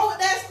just go with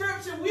that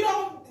scripture. We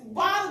don't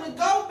bother to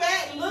go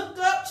back, look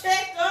up,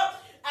 check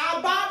up.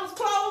 Our Bible's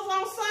closed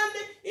on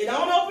Sunday. It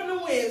don't open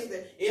on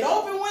Wednesday. It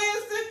open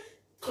Wednesday,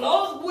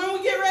 close when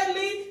we get ready to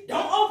leave.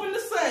 Don't open the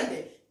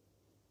Sunday.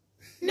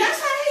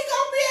 That's how he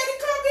gonna be able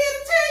to come in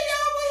and tell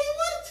y'all what he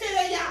want to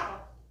tell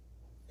y'all.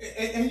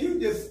 And you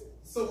just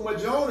so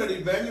much on it,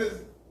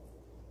 evangelist.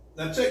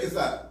 Now check this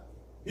out.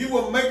 He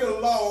will make a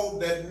law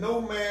that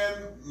no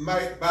man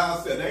might buy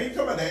or sell. Now, ain't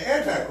talking about the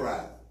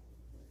Antichrist.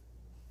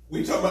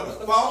 We talking about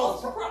the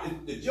false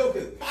prophet. The joke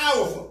is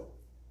powerful.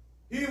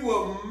 He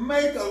will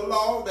make a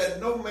law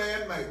that no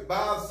man may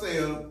buy or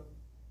sell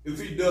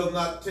if he does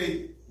not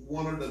take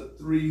one of the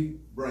three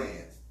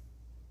brands.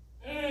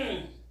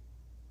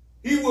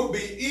 He will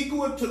be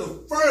equal to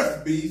the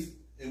first beast,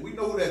 and we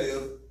know who that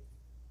is,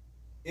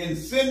 in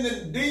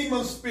sending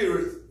demon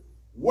spirits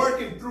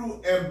working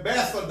through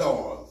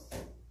ambassadors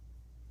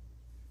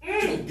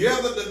to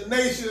gather the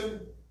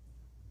nation.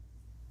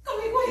 Go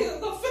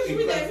ahead. Go finish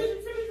read that.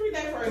 Finish read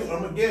that first. To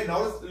Armageddon.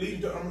 All this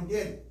leading to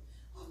Armageddon.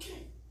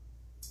 Okay.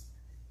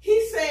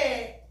 He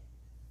said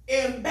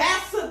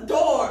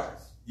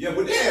ambassadors. Yeah,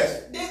 but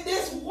yes.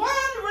 This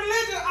one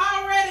religion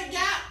already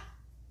got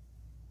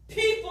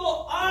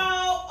people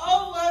all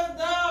over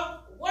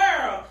the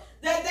world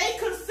that they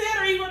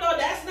consider, even though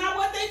that's not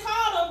what they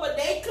call them, but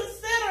they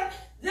consider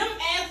them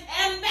as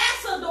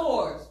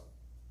ambassadors.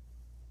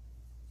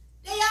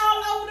 They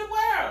all over the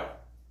world.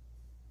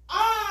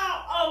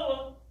 All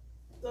over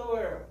the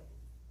world.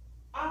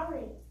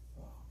 Already.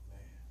 Oh, man.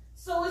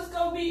 So it's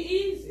going to be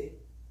easy.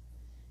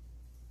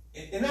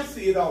 And I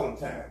see it all the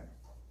time.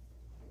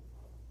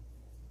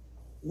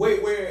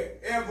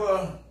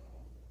 Wherever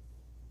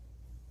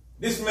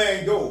this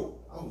man go,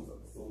 I was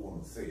so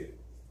want to say it.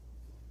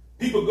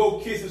 People go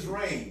kiss his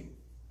ring.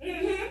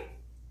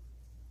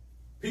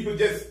 People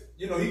just,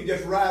 he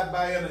just ride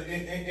by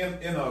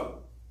in a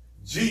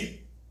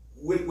Jeep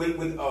with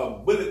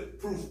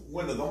bulletproof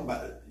windows on.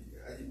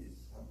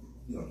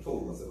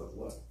 Told myself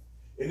what.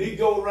 And he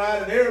go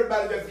around and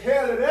everybody just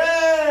held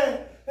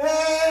it.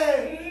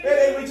 Hey,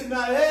 they reaching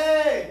out.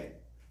 Hey,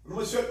 I'm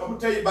gonna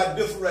tell you about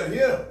this one right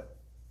here.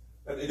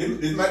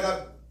 It might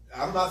not.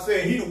 I'm not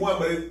saying he the one,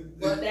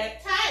 but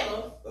that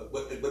title.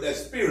 But that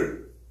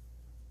spirit.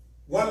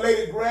 One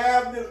lady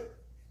grabbed him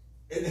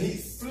and he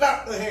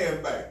slapped her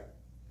hand back.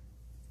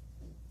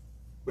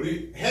 But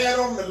he had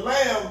on the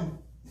lamb.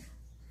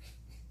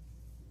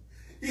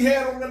 He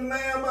had on the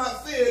lamb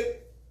outfit.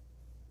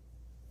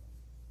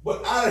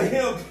 But out of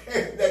him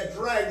came that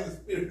dragon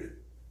spirit.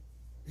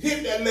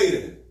 Hit that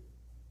lady.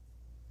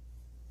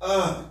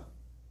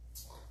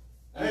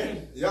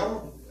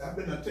 Y'all, I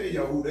better not tell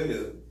y'all who that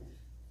is.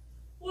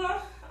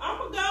 Well, I'm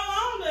gonna go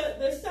on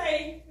to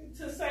say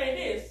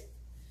this.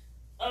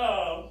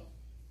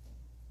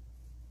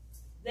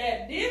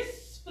 That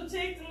this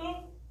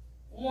particular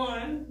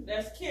one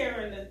that's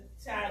carrying the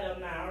title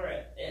now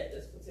at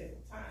this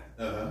particular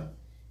time,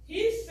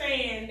 he's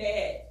saying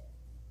that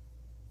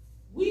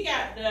we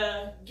got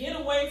to get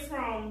away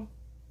from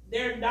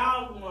their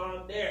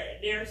dogma,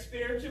 their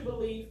spiritual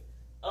belief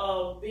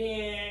of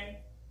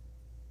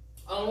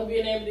only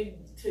being able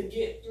to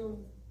get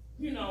through,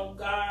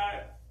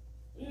 God,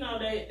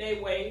 they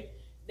way.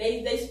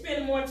 They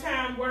spend more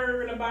time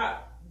worrying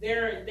about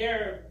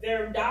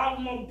their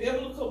dogma,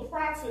 biblical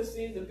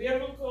prophecies, the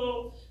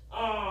biblical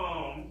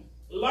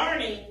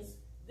learnings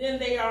than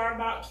they are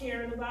about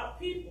caring about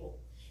people.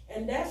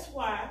 And that's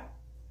why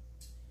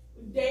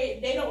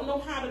they don't know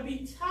how to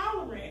be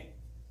tolerant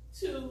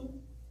to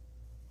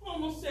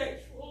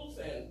homosexuals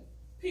and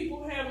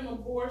people having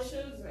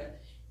abortions.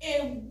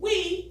 And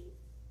we,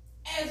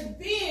 as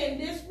being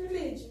this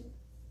religion,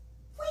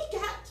 we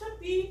got to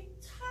be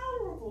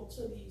tolerable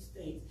to these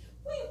things.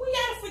 We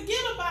got to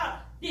forget about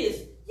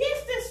this.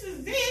 Yes, this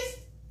exists,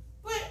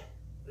 but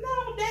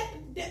no, that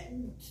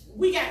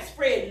we got to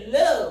spread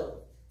love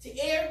to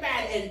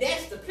everybody, and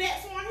that's the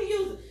platform he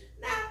uses.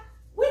 Now,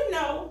 we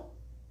know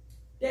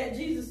that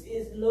Jesus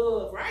is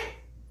love, right?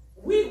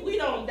 We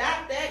don't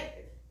doubt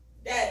that.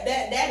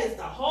 That is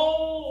the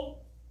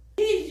whole.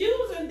 He's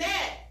using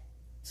that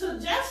to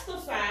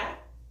justify.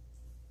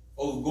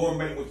 Oh, going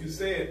back to what you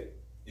said,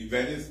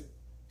 Evangelist,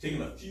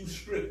 taking a few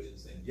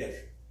scriptures and just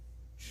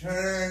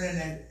turning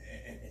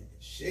and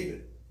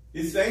shaping.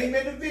 The same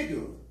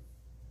individual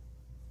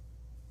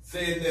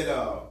saying that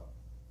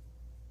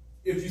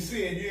if you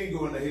sin, you ain't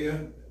going to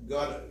hell.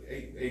 God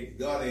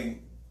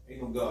ain't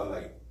no God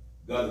like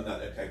God is not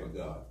that type of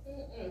God.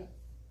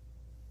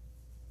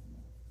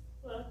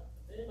 Well,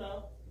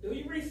 do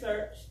your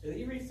research.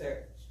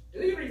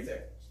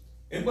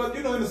 And but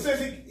in a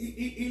sense,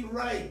 he's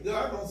right.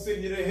 God don't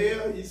send you to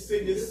hell. You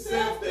send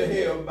yourself to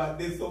hell by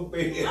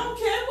disobeying. I don't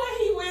care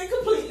what he went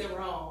completely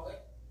wrong.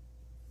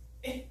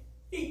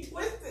 He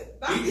twisted.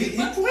 He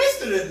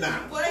twisted it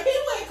now. But he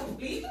went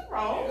completely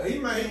wrong. Yeah,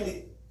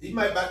 he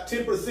might about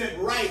 10%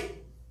 right.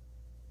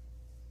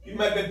 He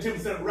might have been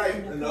 10% right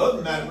and the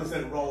other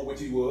 90% wrong, which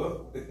he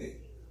was.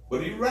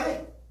 But he's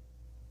right.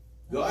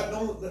 God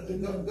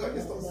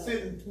just don't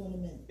send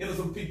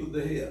innocent people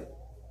to hell.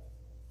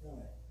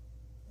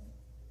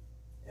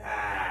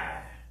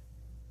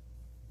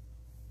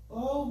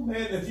 Oh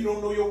man, if you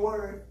don't know your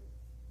word,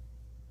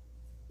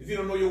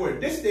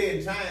 this day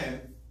and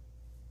time,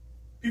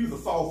 people will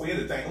fall for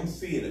anything. I'm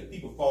seeing it.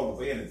 People falling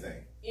for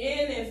anything.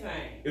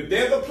 If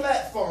there's a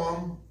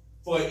platform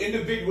for an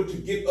individual to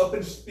get up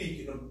and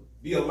speak and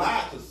be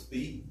allowed to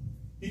speak,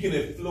 he can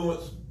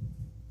influence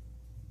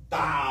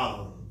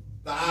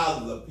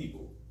thousands of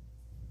people.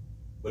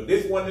 But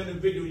this one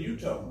individual you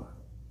talking about.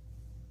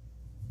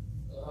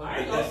 Well, I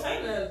ain't gonna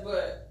say that,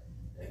 but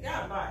they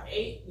got about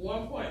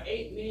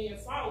 1.8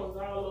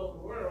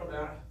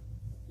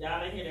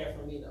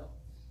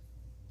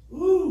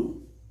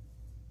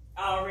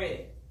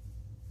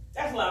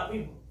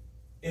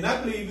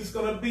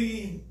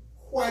 be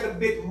quite a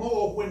bit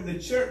more when the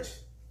church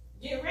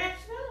get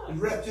raptured up. Is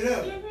raptured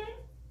up.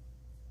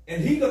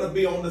 And he's going to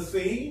be on the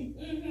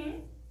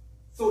scene.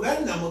 So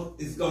that number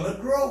is going to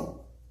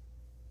grow.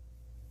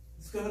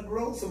 It's going to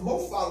grow. Some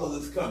more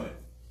followers coming.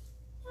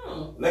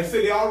 Like I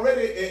said, they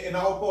already in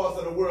all parts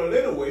of the world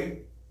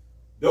anyway.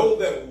 Those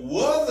that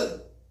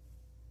wasn't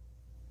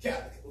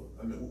Catholic,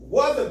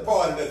 wasn't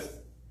part of this.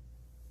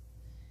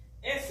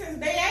 And since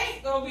they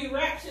ain't going to be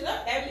raptured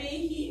up, that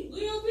means he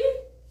will be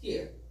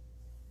here.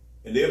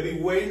 And they'll be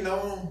waiting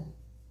on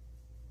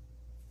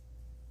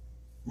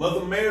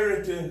Mother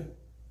Mary to,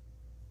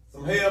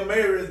 some Hail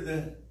Marys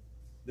to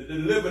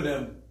deliver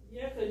them.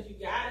 Yeah, because you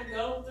got to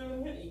go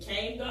through him. You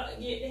can't go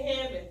get to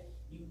heaven.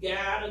 You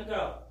got to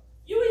go.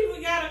 You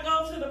even got to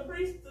go to the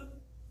priest.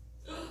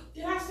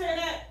 Did I say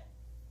that?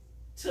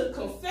 To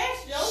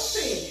confess your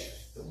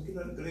sins. Don't get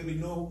up, they be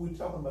knowing who we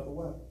talking about. The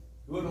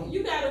what?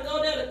 You got to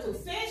go there to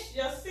confess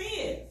your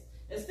sins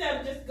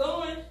instead of just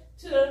going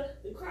to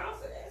the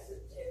cross and asking,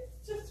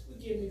 just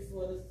forgive me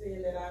for the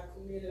sin that I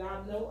committed.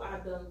 I know I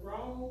done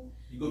wrong.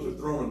 You go to the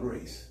throne of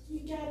grace. You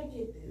got to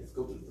get there. Let's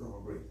go to the throne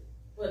of grace.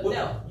 But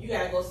no, you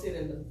got to go sit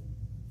in the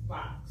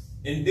box.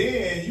 And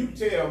then you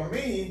tell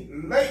me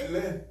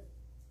lately,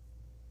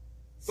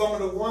 some of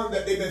the ones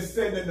that they've been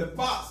sitting in the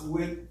box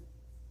with,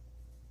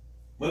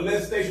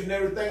 molestation and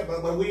everything,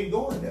 but we ain't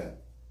going there.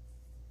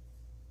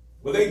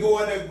 But they go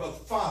in there, but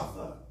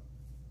Father,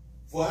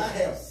 for I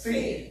have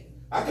sinned.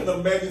 I can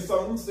imagine some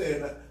of them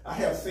saying, I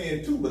have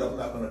sinned too, but I'm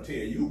not going to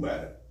tell you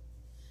about it.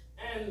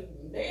 And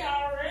they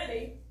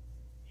already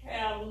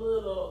have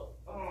little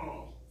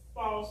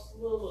false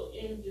little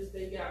images.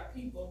 They got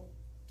people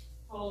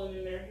holding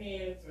in their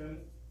hands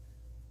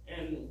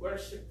and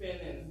worshiping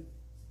and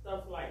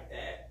stuff like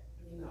that.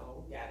 You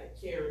know, we got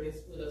to carry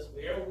this with us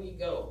wherever we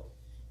go.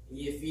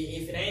 If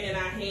it ain't in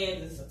our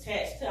hands, it's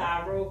attached to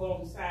our robe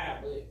on the side.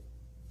 But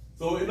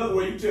so in other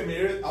words, you tell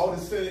me all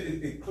this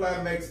is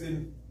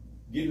climaxing,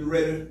 getting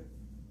ready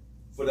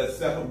for that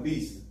second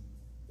beast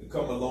to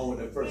come along with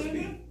that first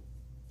beast.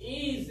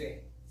 Easy.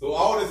 So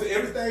all this,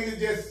 everything is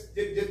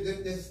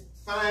just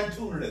fine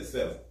tuning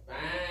itself.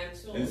 Fine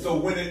tuning. And so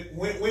when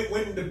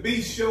the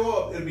beast show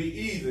up, it'll be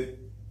easy.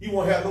 He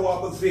won't have no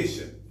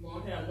opposition. You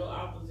won't have no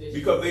opposition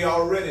because they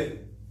already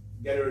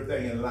got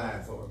everything in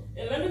line for him.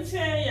 And let me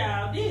tell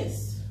y'all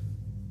this.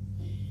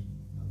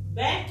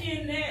 Back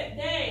in that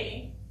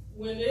day,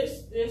 when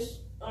this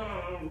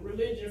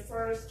religion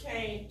first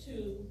came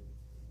to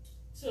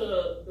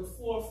the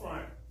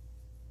forefront,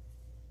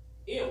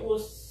 it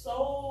was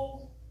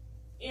so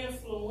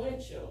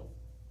influential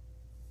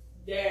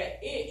that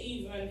it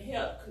even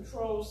helped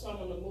control some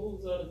of the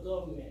moves of the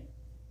government.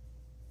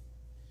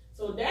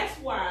 So that's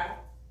why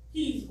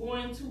he's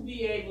going to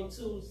be able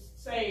to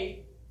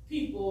say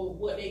people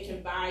what they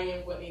can buy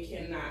and what they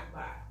cannot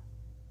buy.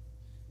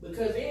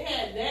 Because it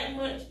had that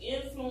much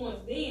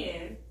influence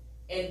then,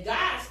 and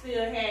God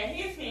still had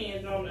his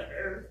hands on the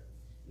earth.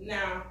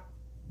 Now,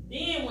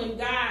 then when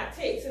God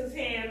takes his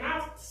hand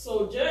off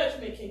so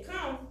judgment can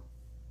come,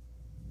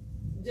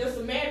 just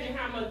imagine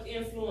how much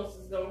influence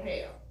it's going to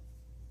have.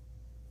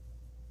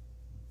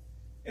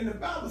 And the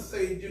Bible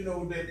says,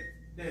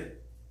 that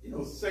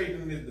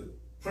Satan is the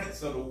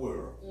prince of the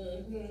world.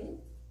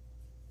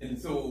 And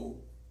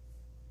so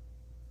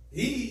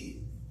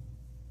he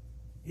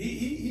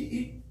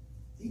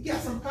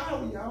got some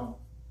power, y'all.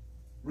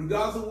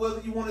 Regardless of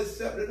whether you want to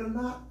accept it or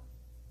not,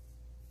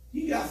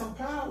 he got some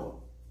power.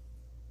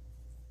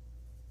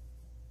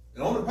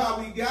 The only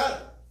power he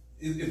got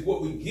is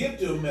what we give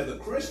to him as a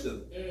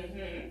Christian.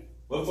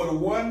 But for the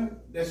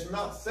one that's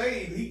not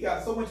saved, he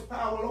got so much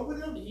power over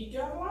them. He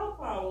got a lot of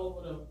power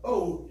over them.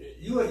 Oh,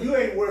 you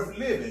ain't worth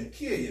living.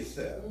 Kill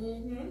yourself.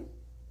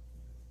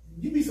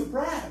 You'd be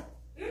surprised.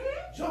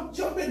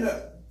 Jump in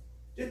there.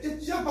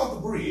 Just jump off the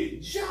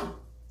bridge. Jump.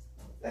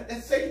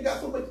 That Satan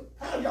got so much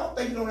power. Y'all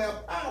think he don't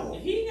have power.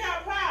 He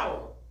got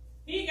power.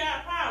 He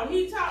got power.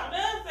 He taught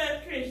us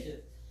as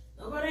Christians.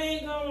 Nobody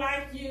ain't gonna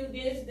like you,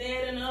 this,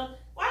 that, and other.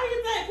 Why do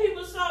you think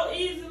people so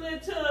easily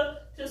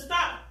to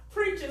stop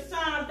preaching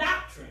sound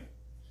doctrine?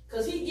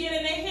 Because he get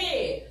in their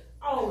head.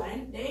 Oh,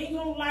 they ain't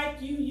gonna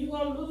like you. You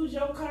gonna lose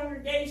your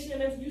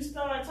congregation if you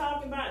start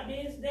talking about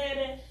this,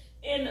 that,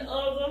 and the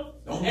other.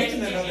 Don't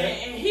mention that.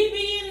 And he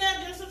be in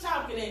there just a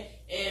talking.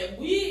 And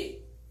we,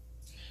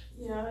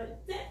 that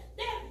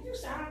you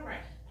sound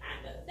right.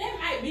 That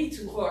might be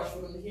too harsh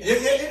for them to hear.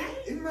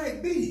 It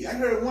might be. I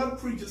heard one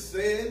preacher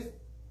said,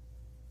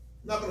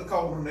 not going to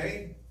call him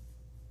name,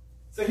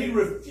 so he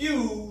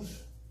refused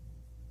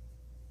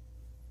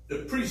to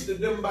preach to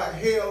them about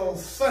hell on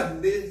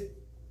Sundays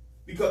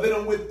because they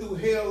done went through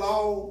hell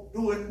all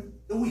during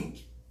the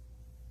week.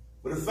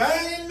 But if I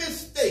ain't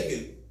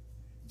mistaken,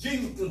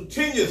 Jesus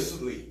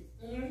continuously,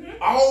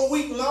 all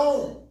week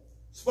long,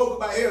 spoke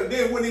about hell.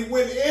 Then when he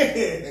went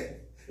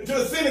into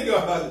the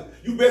synagogue,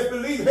 you best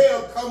believe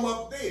hell come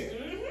up there.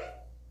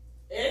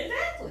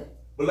 Exactly.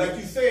 But like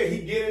you said,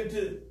 he get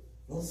into,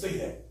 don't say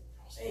that.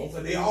 Don't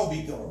say they all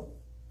be gone.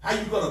 How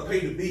you going to pay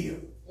the bill?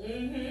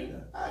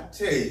 I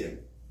tell you,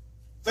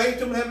 Thank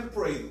him and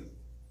praise him.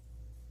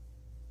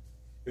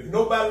 If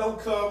nobody don't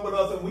come with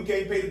us and we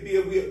can't pay the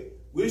bill,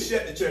 we'll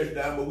shut the church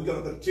down, but we're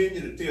going to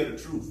continue to tell the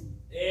truth.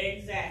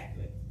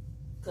 Exactly.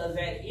 Because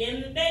at the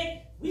end of the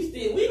day, we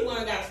the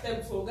one got to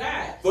step before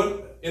God.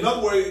 But in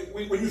other words,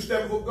 when you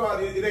step before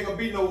God, it ain't going to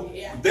be no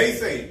they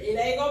say. It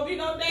ain't going to be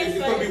no they say. It's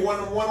going to be one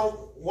ain't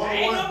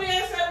going to be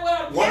able to say,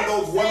 well, one of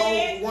those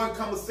one-on-one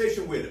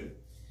conversation with him.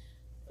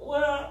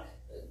 Well,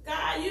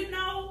 God, you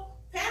know,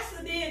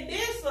 Pastor did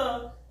this,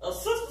 or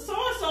Sister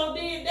so-and-so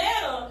did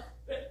that, or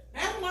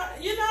that's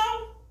what, you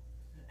know,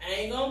 I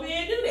ain't going to be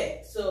able to do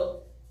that.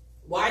 So,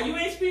 why you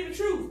ain't speak the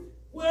truth?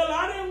 Well,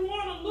 I didn't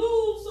want to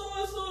lose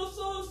so-and-so and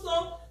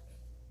so-and-so.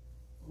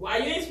 Why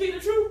you ain't speak the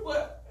truth?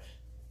 But,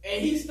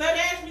 and he started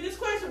asking me this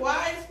question, why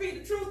I ain't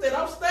speak the truth? And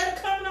I'm starting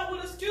coming up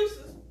with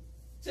excuses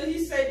till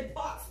he said,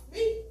 depart from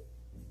me.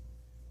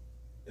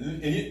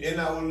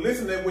 And I was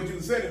listening to what you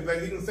said. In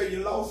fact, he didn't say you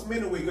lost him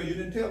anyway because you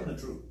didn't tell him the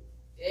truth.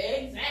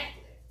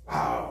 Exactly.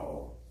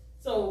 Wow.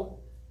 So,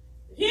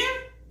 here,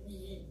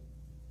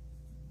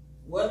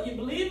 whether you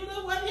believe it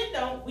or whether you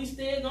don't, we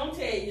still going to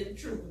tell you the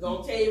truth. We're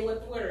going to tell you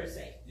what the word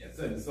say. Yes,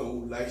 and so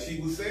like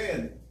she was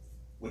saying,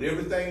 with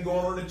everything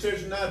going on in the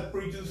church now, the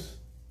preachers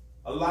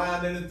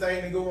allowing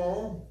anything to go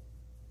on,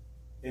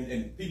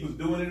 and people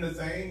doing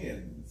anything,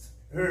 and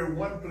heard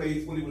one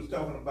place what he was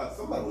talking about,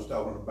 somebody was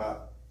talking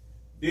about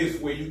this,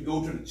 where you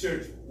go to the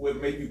church where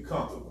it make you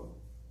comfortable.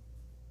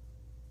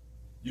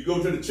 You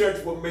go to the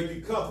church what make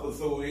you comfortable.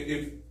 So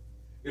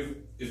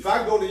if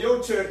I go to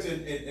your church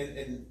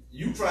and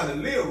you trying to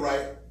live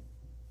right,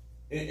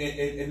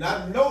 and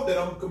I know that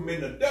I'm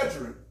committing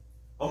adultery,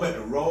 I'm at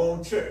the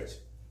wrong church.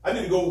 I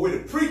need to go where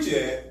the preacher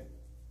at,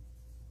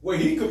 where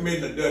he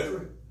committing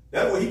adultery.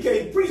 That way he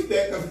can't preach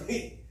that because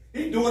he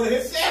doing it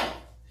himself.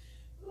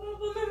 Well,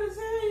 but let me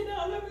say, you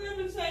know, let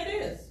me say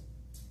this.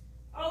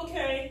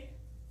 Okay,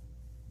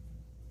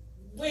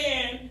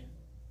 when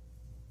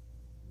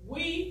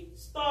we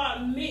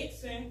start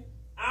mixing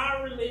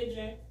our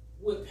religion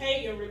with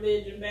pagan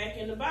religion back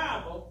in the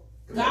Bible,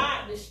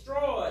 God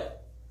destroyed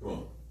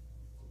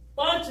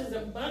bunches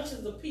and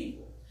bunches of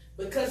people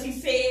because he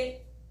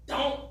said,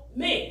 don't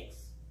mix.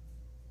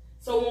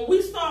 So when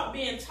we start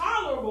being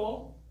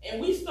tolerable and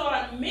we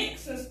start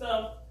mixing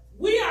stuff,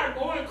 we are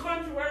going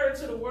contrary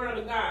to the word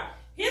of God.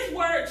 His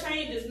word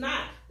changes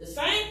not. The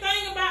same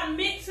thing about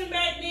mixing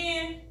back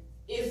then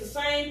is the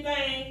same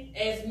thing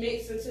as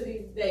mixing to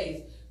these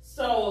days.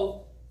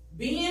 So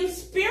being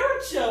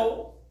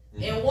spiritual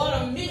and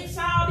want to mix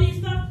all these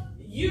stuff,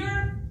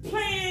 you're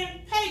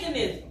playing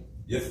paganism.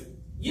 Yes.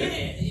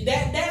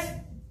 That's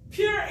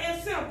pure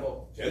and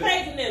simple.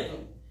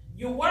 Paganism.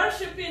 You're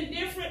worshiping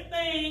different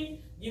things.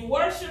 You're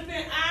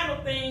worshiping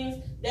idol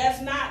things.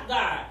 That's not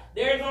God.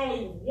 There's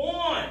only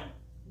one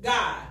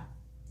God.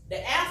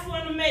 The Alpha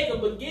and Omega,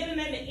 beginning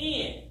and the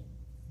end.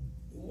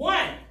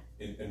 One.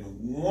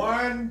 And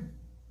one,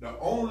 the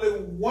only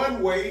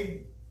one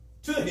way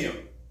to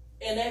him.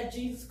 And that's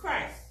Jesus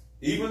Christ.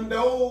 Even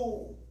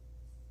though,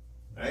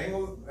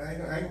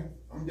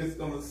 I'm just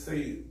going to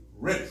say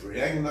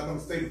rent-free. I'm not going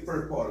to say the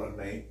first part of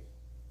the name.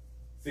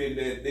 Saying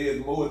that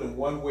there's more than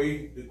one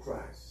way to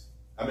Christ.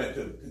 I mean,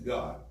 to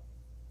God.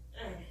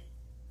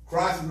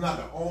 Christ is not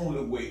the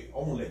only way,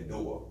 only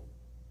door.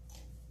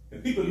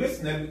 And people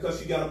listen to that because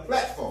she got a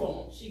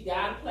platform. She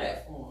got a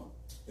platform.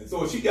 And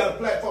so if she got a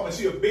platform and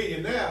she a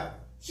billionaire,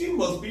 she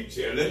must be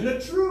telling the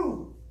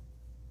truth.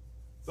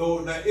 So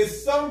now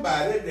it's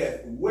somebody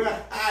that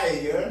we're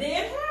higher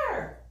than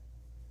her.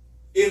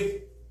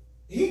 If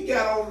he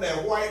got on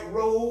that white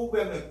robe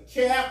and the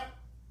cap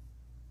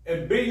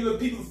and billions of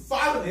people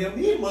following him,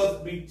 he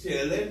must be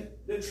telling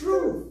the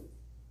truth.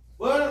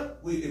 Well,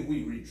 if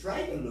we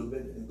retract a little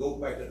bit and go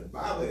back to the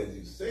Bible, as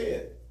you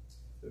said,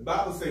 the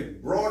Bible says,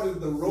 broad is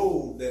the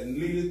road that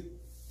leadeth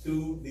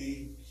to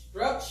the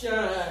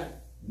destruction.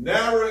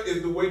 Narrow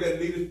is the way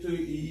that leadeth to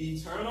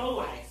eternal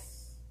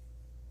life.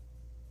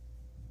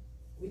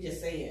 We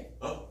just saying.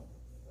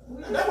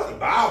 That's what the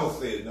Bible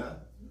says now.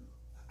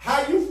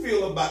 How you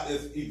feel about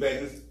this,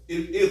 evangelist,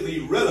 is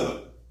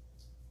irrelevant.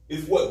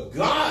 It's what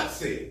God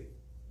said.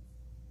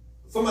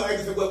 Somebody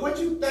can say, well, what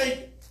you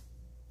think?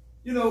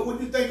 You know, what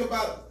you think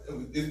about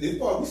this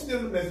part? We still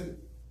in the message.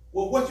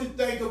 Well, what you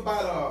think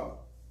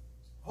about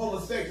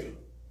homosexual?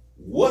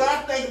 What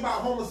I think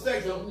about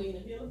homosexual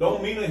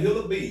don't mean a hill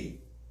of beans.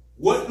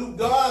 What do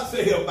God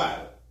say about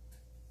it?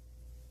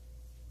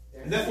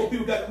 And that's what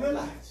people got to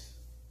realize.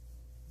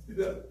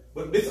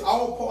 But this is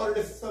all part of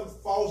this some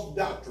false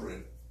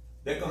doctrine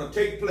that's going to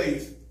take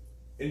place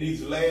in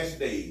these last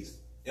days.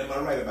 Am I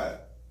right about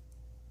it?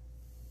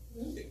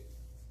 Mm-hmm.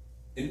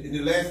 In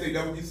the last days,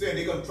 that's what you said,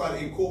 they're going to try to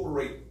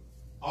incorporate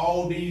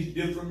all these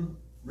different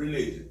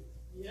religions.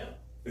 Yep.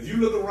 If you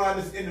look around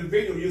this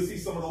individual, you'll see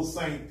some of those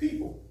same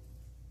people.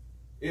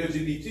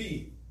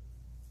 LGBT,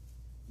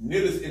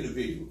 near this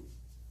individual.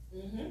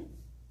 Mm-hmm.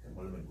 Come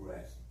on, let me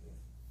grasp it.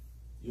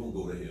 You don't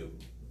go to hell.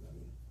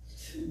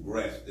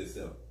 Grasp this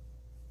up.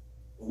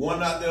 The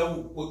one out there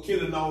was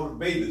killing all the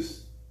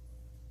babies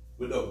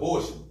with the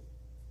abortion.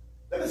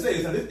 Let me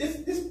say this,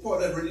 this is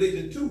part of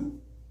religion too.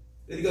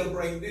 That you're gonna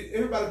bring.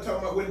 Everybody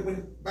talking about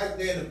when back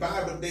there in the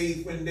Bible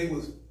days when they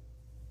was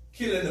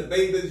killing the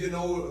babies, you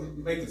know,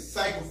 making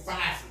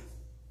sacrifices.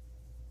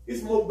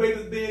 It's more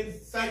babies being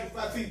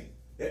sacrificed. See,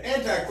 the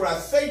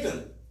Antichrist,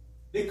 Satan,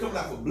 they coming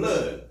out for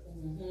blood.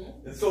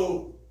 And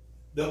so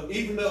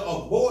even the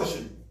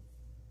abortion,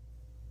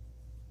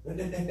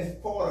 that's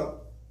part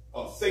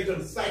of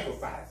Satan's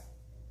sacrifice.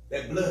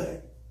 That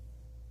blood,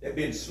 that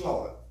being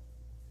slaughtered.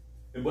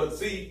 But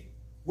see,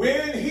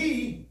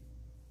 when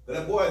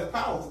that boy is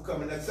powerful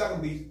coming, that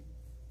second beast,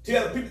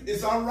 tell the people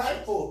it's all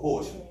right for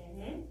abortion.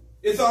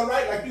 It's all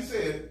right, like you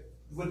said,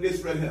 with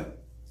this right here.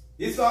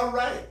 It's all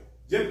right.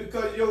 Just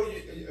because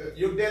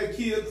your daddy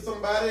killed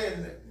somebody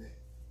and,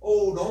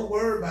 oh, don't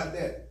worry about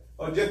that.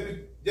 Or just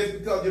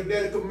because your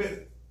daddy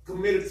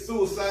committed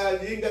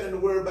suicide, you ain't got nothing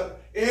to worry about.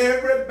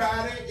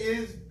 Everybody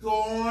is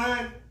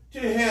going to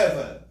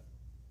heaven.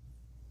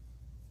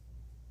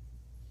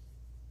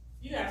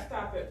 You got to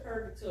stop at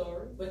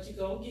purgatory, but you're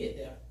going to get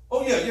there.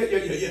 Oh, yeah.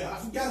 I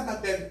forgot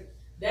about that.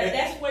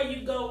 That's where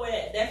you go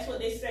at. That's what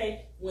they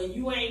say when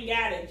you ain't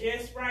got it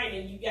just right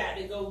and you got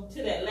to go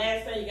to that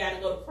last thing. You got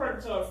to go to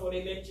purgatory before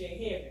they let you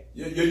in heaven.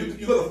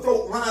 You're going to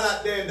float around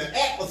out there in the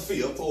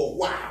atmosphere for a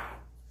while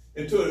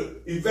until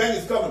the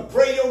evangelists come and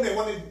pray on there.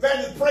 When the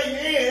evangelists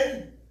pray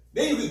in,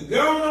 then you can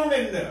go on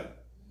in there.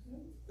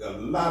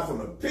 Alive from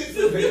the pits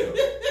of hell.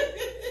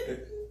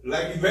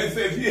 Like evangelist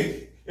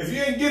said, if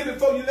you ain't get it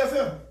before you left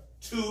him,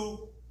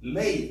 too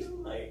late.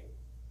 Too late.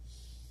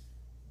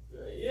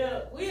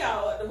 Yeah, we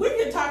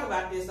can talk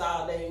about this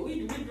all day.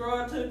 We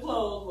draw it to the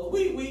close, but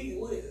we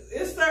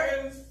it's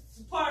certain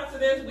parts of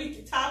this we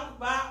can talk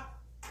about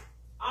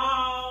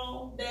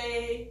all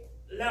day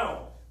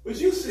long. But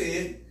you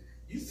said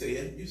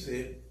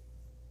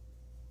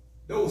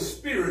those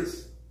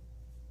spirits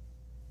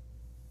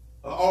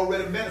are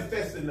already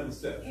manifesting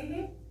themselves.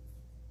 And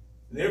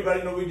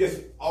everybody know we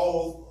just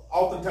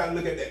oftentimes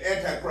look at the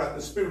Antichrist,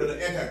 the spirit of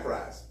the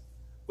Antichrist.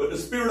 But the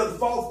spirit of the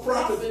false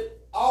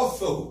prophet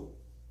also.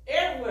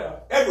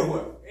 Everywhere.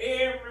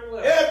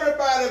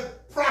 Everybody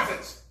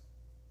prophets.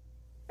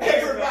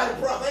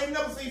 Everybody prophets. I ain't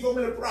never seen so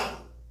many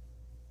prophets.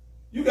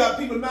 You got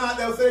people now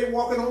that say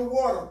walking on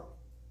water.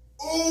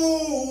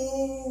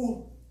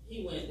 Ooh.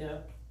 He went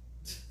there.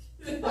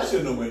 I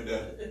shouldn't have went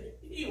there.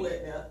 He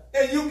went there.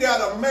 And you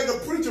got a mega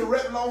preacher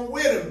right along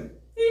with him.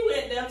 He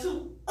went there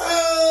too.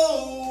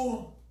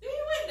 Oh. He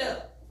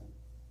went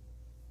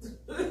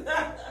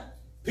there.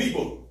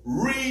 People,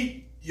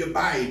 read your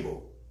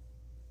Bible.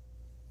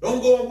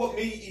 Don't go on what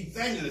me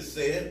evangelist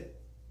said.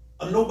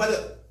 Or nobody.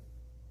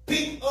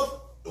 Pick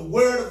up the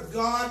word of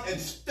God and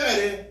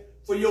study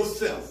for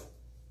yourself.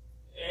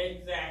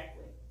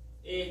 Exactly.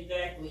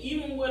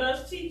 Even with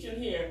us teaching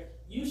here,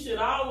 you should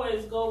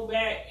always go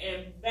back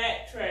and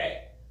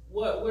backtrack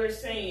what we're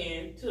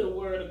saying to the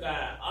word of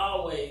God.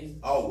 Always.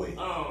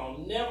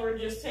 Never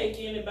just take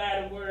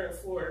anybody's word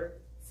for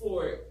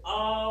it.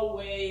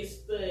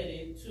 Always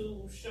study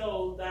to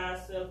show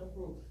thyself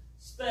approved.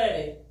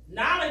 Study.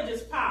 Knowledge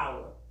is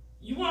power.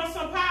 You want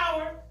some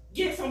power?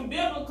 Get some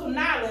biblical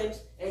knowledge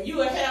and you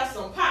will have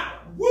some power.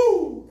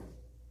 Woo!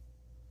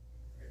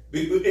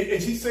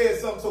 And she said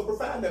something so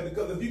profound there,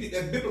 because if you get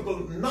that biblical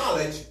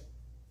knowledge,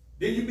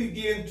 then you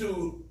begin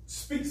to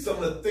speak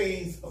some of the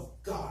things of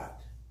God.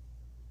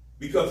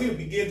 Because he'll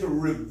begin to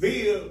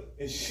reveal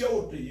and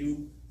show to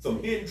you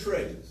some hidden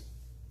treasures.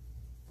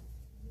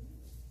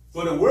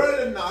 So the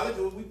worldly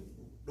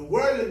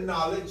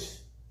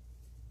knowledge,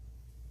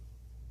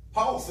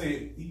 Paul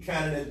said he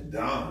counted as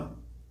dung.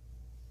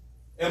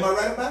 Am I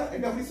right about it?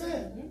 Ain't that what he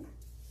said?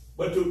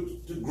 But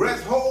to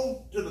grasp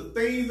hold to the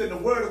things in the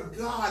word of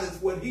God is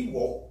what he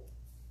wants.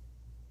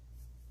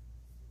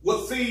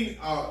 What seemed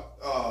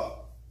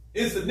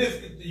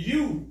insignificant to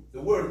you,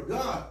 the word of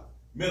God,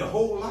 meant a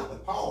whole lot to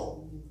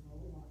Paul,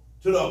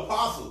 to the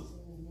apostles,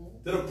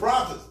 to the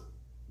prophets.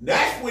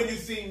 That's when you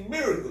see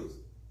miracles.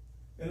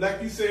 And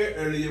like you said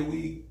earlier,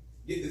 we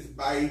get this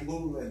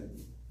Bible, and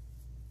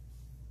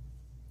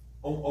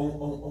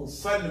on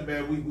Sunday,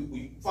 man,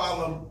 we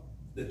follow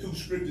the two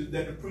scriptures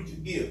that the preacher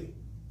gives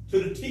to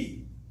the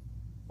T.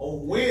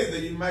 On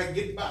Wednesday, you might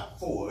get about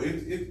 4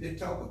 if they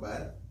talk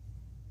about it.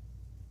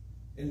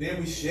 And then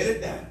we shut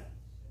it down.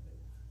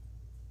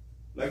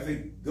 Like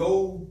they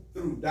go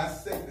through,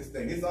 dissect this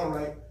thing. It's all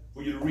right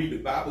for you to read the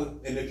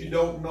Bible. And if you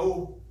don't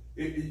know,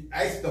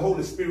 ask the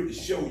Holy Spirit to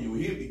show you.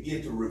 He'll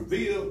begin to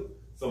reveal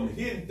some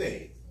hidden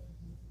things.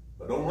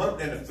 But don't run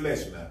in the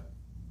flesh now.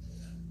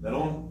 Now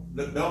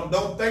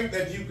don't think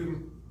that you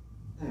can.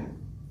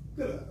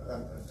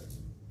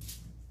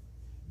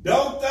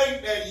 Don't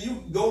think that you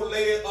can go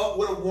lay it up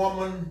with a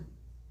woman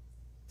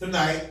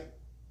tonight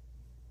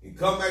and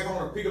come back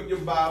home and pick up your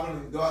Bible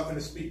and God's going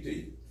to speak to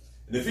you.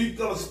 And if he's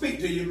going to speak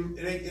to you,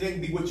 it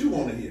ain't be what you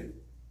want to hear.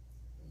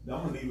 Now,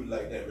 I'm going to leave it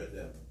like that right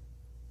there.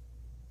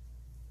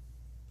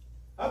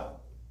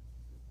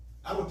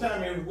 Our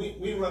time here,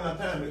 we run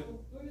out of time.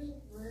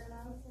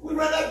 We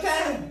run out of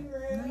time.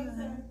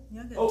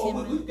 You got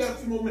Oh, we got a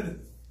few more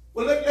minutes.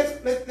 Well,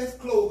 let's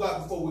close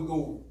out before we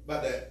go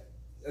about that.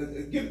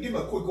 Give me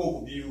a quick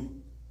overview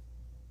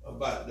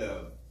about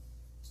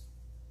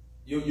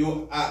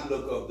your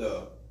outlook of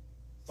the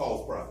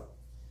false prophet.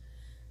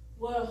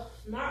 Well,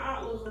 my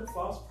outlook on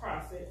false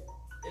prophet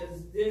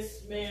is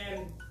this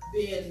man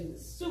being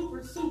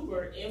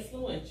super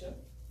influential.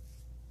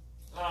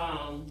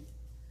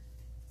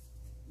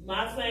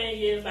 My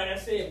thing is, like I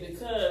said,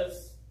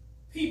 because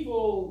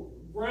people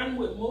run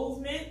with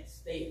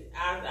movements.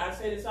 I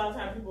say this all the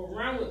time. People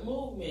run with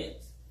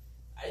movements.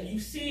 You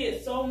see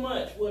it so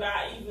much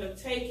without even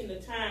taking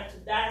the time to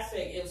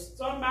dissect. If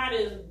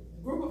somebody's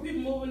group of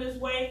people moving this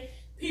way,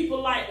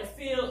 people like to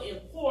feel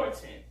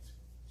important,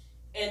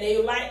 and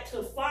they like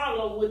to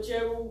follow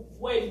whichever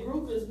way the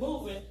group is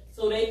moving,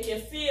 so they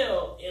can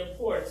feel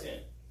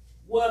important,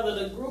 whether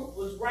the group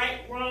was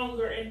right, wrong,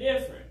 or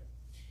indifferent.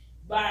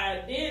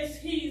 By this,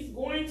 he's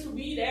going to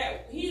be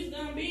that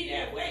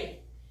way.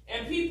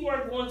 And people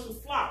are going to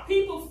flock.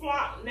 People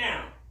flock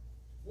now.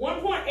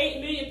 1.8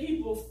 million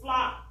people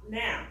flock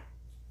now.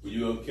 Will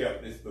you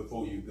uncap this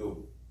before you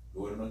go?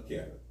 Go ahead and uncap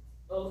it.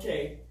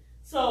 Okay.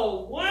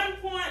 So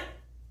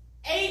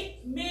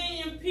 1.8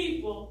 million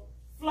people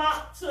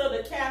flock to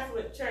the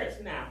Catholic Church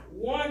now.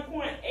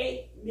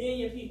 1.8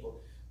 million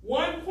people.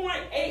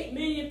 1.8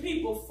 million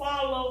people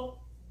follow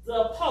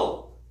the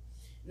Pope.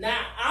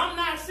 Now, I'm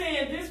not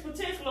saying this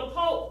particular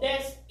Pope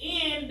that's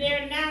in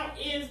there now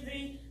is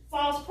the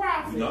false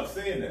prophet. You're not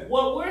saying that.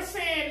 What we're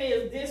saying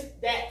is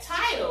that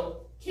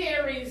title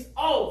carries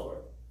over.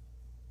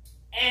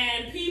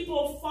 And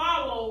people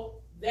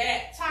follow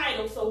that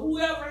title. So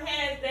whoever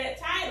has that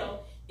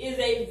title is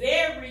a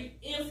very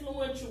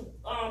influential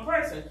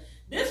person.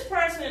 This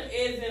person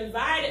is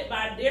invited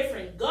by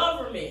different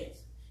governments.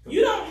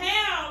 You don't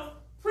have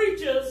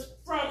preachers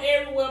from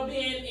everywhere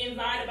being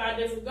invited by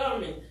different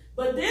governments.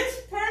 But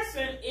this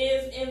person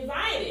is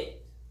invited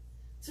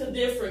to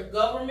different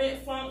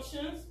government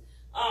functions,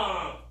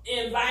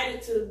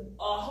 invited to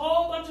a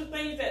whole bunch of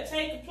things that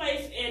take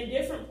place in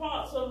different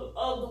parts of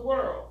the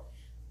world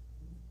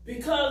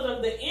because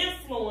of the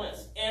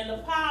influence and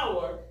the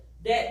power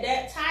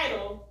that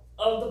title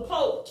of the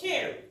Pope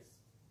carries.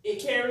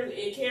 It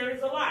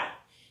carries a lot.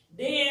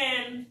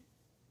 Then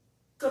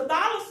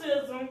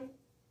Catholicism,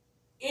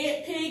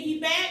 it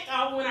piggybacked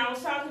off when I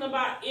was talking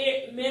about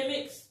it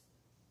mimics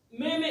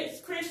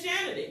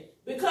Christianity,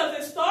 because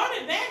it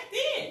started back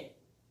then.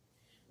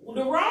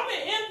 The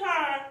Roman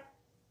Empire,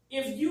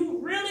 if you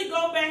really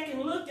go back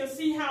and look and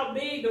see how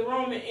big the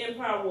Roman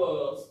Empire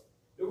was,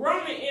 the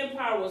Roman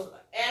Empire was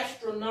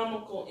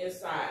astronomical in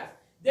size.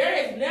 There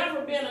has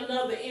never been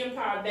another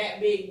empire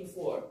that big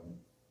before,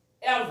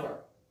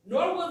 ever.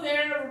 Nor will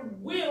there ever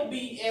will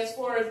be as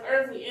far as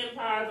earthly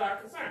empires are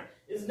concerned.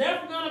 It's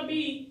never going to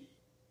be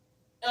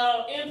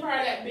an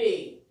empire that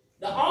big.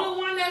 The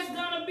only one that's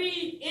going to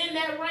be in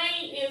that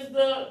reign is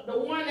the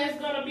one that's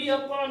going to be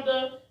up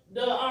under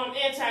the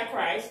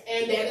Antichrist,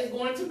 and that is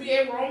going to be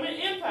a Roman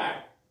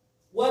Empire.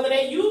 Whether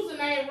they use the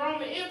name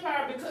Roman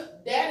Empire, because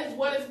that is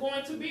what it's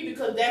going to be,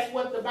 because that's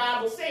what the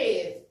Bible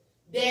says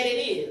that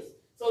it is.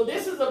 So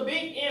this is a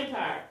big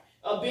empire.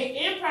 A big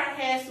empire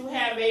has to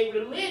have a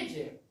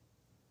religion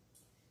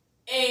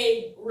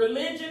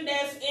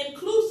that's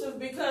inclusive,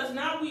 because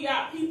now we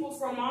got people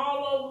from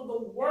all over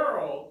the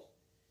world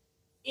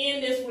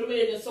in this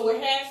religion. So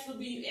it has to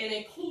be an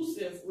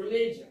inclusive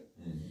religion,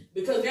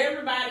 because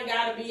everybody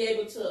got to be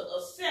able to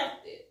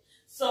accept it.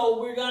 So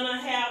we're going to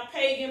have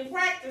pagan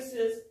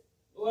practices.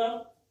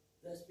 Well,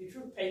 let's be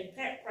true, pagan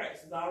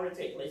practices already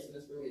take place in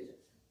this religion.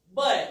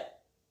 But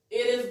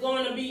it is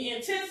going to be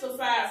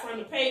intensified from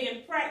the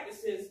pagan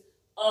practices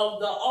of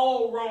the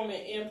old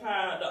Roman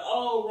Empire, the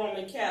old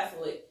Roman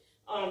Catholic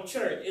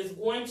Church. Is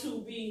going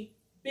to be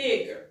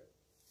bigger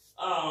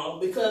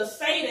because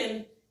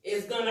Satan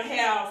is going to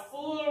have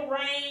full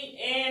reign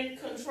and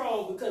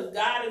control, because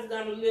God is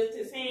going to lift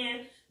his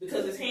hand,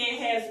 because his hand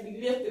has to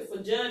be lifted for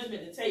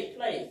judgment to take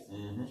place.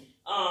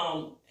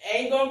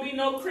 Ain't going to be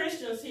no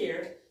Christians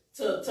here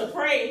to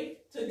pray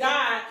to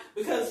God,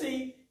 because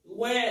see,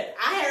 when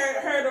I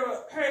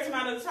heard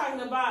somebody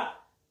talking about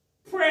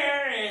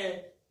prayer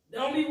and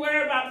don't be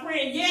worried about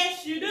praying.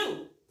 Yes, you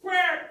do.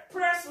 Prayer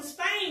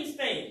sustains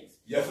things.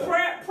 Yes, sir.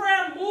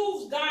 Prayer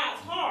moves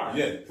God's heart.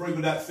 Yes, pray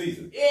without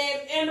ceasing.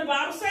 And the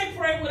Bible says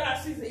pray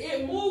without ceasing.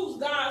 It moves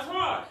God's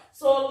heart.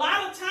 So a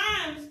lot of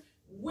times,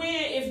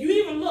 if you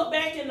even look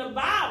back in the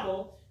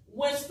Bible,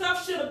 when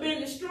stuff should have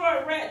been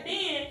destroyed right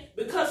then,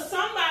 because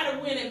somebody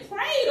went and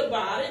prayed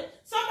about it,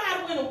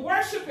 somebody went and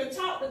worshiped and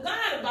talked to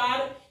God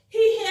about it,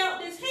 he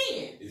held his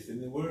hand. It's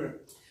in the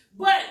Word.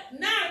 But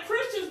now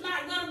Christians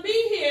not going to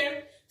be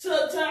here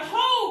to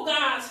hold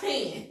God's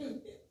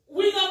hand.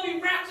 We're going to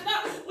be wrapped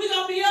up. We're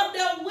going to be up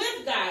there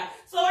with God.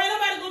 So ain't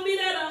nobody going to be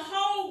there to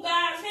hold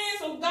God's hand.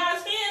 So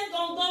God's hand's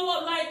going to go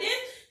up like this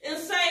and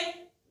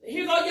say,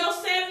 here go your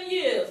 7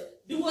 years.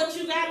 Do what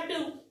you got to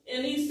do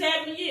in these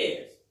 7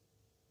 years.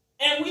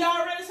 And we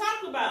already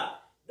talked about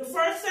the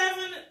first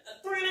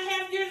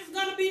 3.5 years is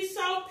going to be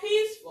so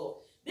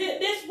peaceful.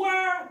 This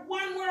one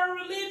word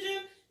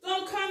religion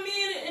going to come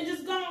in and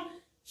just going to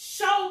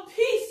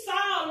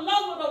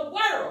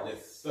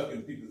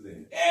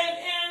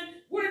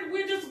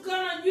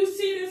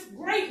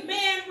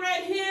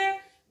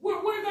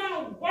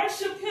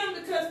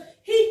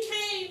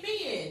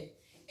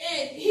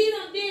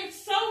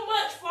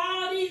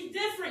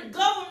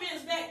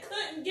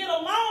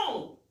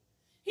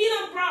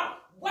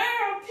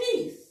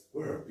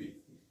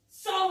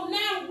So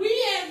now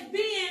we, as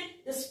being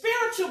the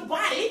spiritual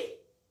body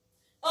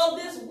of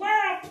this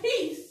world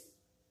peace,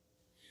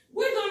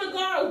 we're going to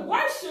go and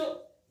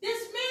worship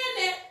this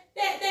man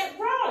that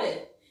brought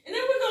it. And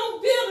then we're going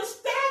to build a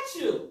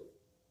statue.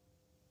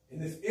 In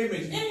his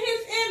image. In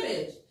his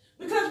image.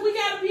 Because we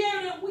got to be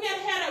able to, we got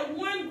to have that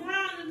one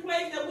grounding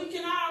place that we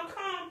can all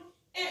come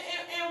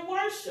and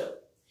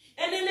worship.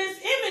 And in this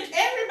image,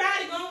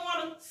 everybody going to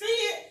want to see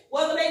it,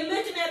 whether they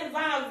looking at it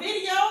via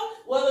video,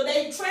 whether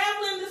they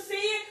traveling to see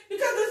it,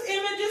 because this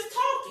image is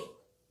talking.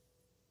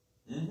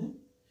 Mm-hmm.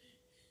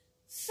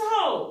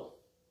 So,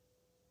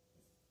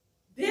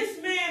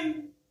 this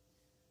man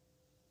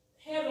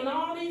having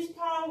all these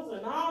powers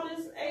and all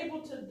this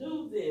able to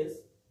do this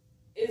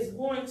is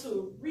going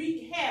to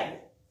wreak havoc.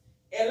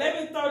 And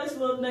let me throw this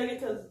little nugget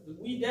because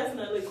we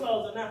definitely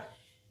closing out.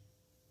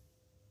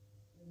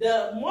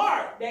 The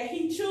mark that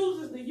he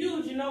chooses to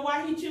use, you know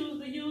why he chooses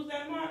to use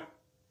that mark?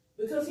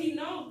 Because he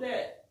knows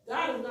that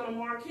God is going to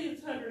mark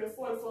his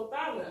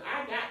 144,000.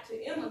 I got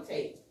to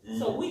imitate. Mm-hmm.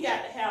 So we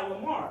got to have a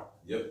mark.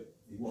 Yep.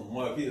 He want to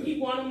mark his. He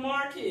want to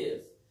mark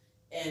his.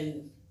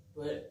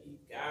 But you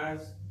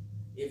guys,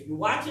 if you're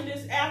watching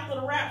this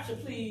after the rapture,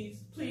 please,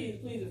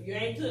 if you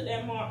ain't took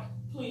that mark,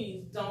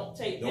 please don't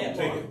take that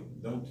mark.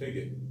 Don't take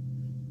it.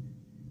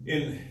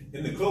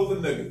 In the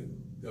closing nugget,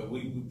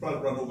 we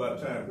probably run over our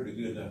time pretty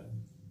good now,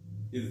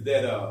 is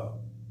that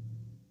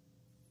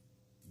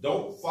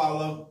don't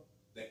follow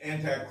the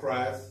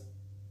Antichrist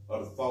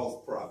or the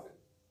false prophet.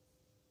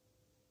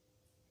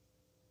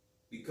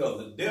 Because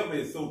the devil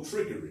is so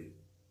trickery.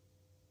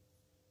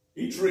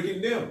 He's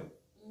tricking them.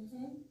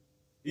 Mm-hmm.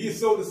 He is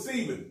so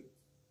deceiving.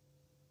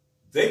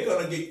 They're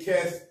going to get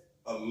cast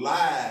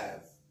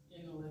alive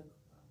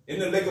in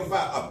the lake of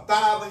fire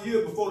 1,000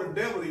 years before the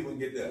devil even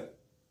get there.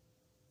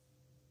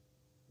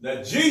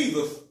 Now,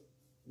 Jesus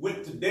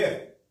went to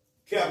death,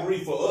 Calvary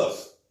for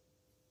us.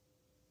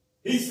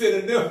 He's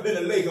sitting there in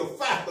the lake of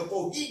fire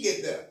before he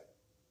get there.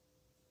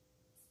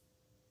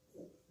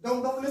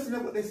 Don't listen to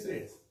what they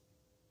say.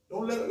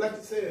 Don't let it, like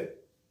you said.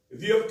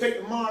 If you ever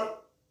take the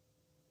mark,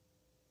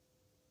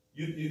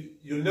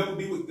 you'll never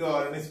be with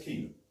God in this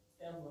kingdom.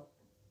 Ever.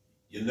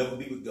 You'll never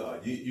be with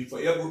God. You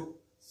forever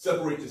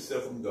separate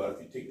yourself from God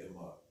if you take that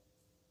mark.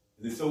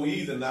 And it's so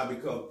easy now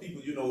because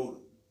people,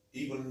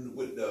 even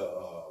with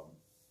the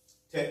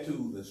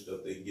tattoos and stuff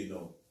they get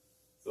on.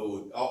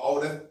 So all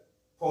that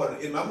part of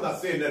it, and I'm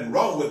not saying nothing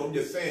wrong with them, I'm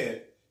just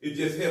saying it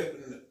just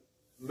helping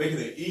making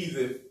it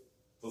easy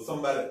for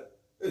somebody.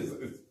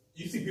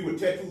 You see people with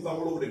tattoos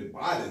all over their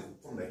bodies,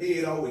 from the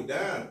head all the way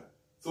down.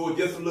 So it's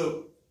just a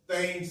little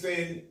thing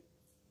saying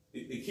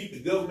they keep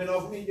the government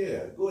off me.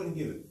 Yeah, go ahead and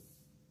give it.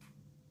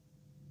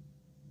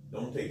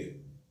 Don't take it.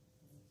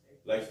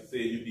 Like she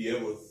said, you'd be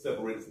ever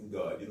separated from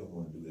God. You don't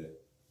want to do that.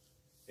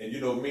 And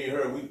me and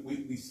her,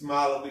 we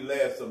smile and we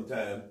laugh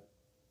sometimes,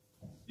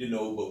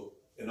 but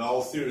in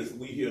all seriousness,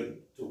 we here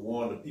to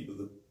warn the people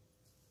to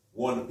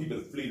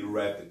flee the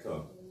wrath to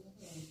come.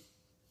 Mm-hmm.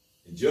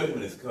 And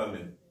judgment is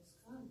coming.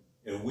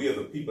 And we as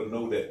a people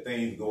know that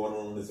things going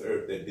on this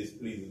earth that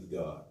displeases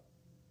God.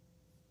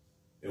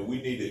 And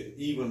we need to,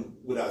 even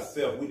with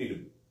ourselves, we need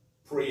to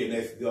pray and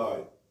ask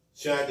God,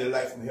 shine your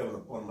light from heaven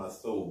upon my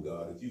soul,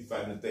 God. If you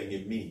find anything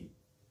in me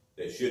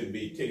that shouldn't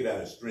be, take it out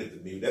and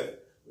strengthen me.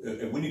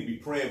 And we need to be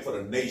praying for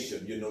the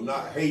nation,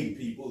 not hating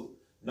people,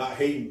 not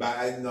hating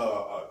Biden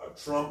or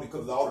Trump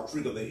because of all the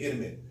trick of the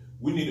enemy.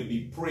 We need to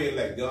be praying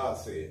like God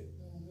said.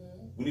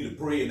 Mm-hmm. We need to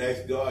pray and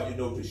ask God,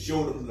 to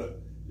show them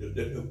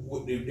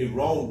what they're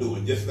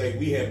wrongdoing, just like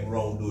we have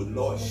wrongdoing.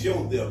 Lord,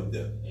 show them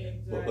that.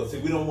 Exactly. But see,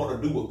 we don't want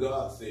to do what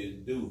God says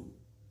do.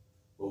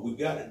 But we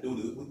got to do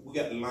this. We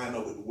got to line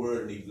up with the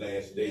word in these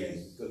last days.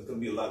 Yes. Because there's going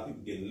to be a lot of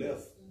people getting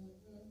left.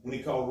 Mm-hmm. When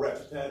he called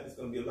rapture time, there's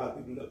going to be a lot of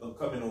people that are going to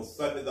come in on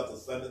Sundays after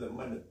Sundays and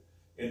Monday.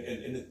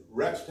 And the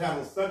rapture time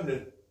on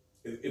Sunday,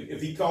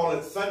 if he called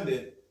it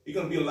Sunday, there's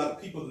going to be a lot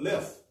of people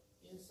left.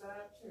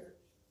 Inside church.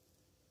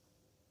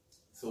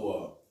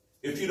 So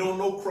if you don't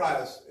know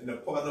Christ and the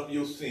pardon of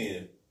your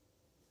sin,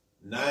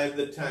 now is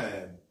the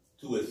time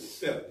to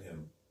accept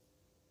him,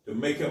 to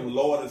make him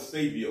Lord and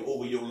Savior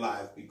over your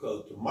life,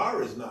 because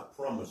tomorrow is not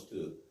promised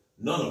to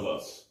none of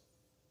us.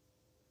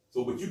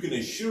 So, but you can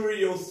assure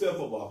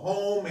yourself of a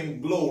home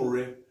and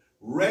glory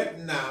right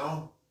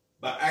now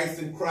by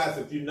asking Christ,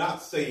 if you're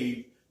not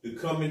saved, to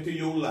come into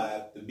your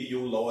life to be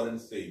your Lord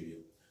and Savior.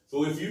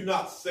 So if you're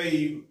not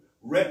saved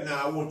right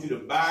now, I want you to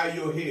bow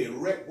your head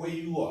right where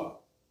you are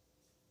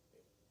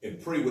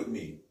and pray with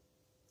me.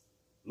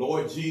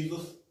 Lord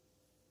Jesus,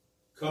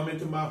 come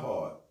into my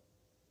heart.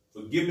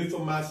 Forgive me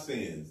for my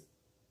sins.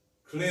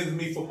 Cleanse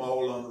me from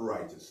all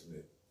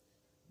unrighteousness.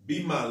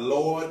 Be my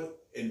Lord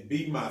and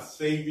be my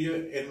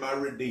Savior and my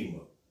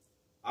Redeemer.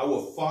 I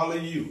will follow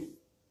you.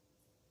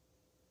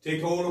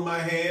 Take hold of my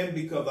hand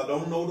because I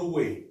don't know the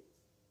way,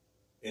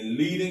 and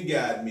lead and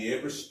guide me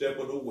every step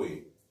of the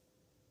way.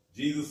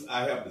 Jesus,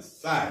 I have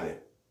decided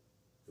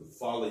to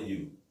follow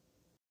you.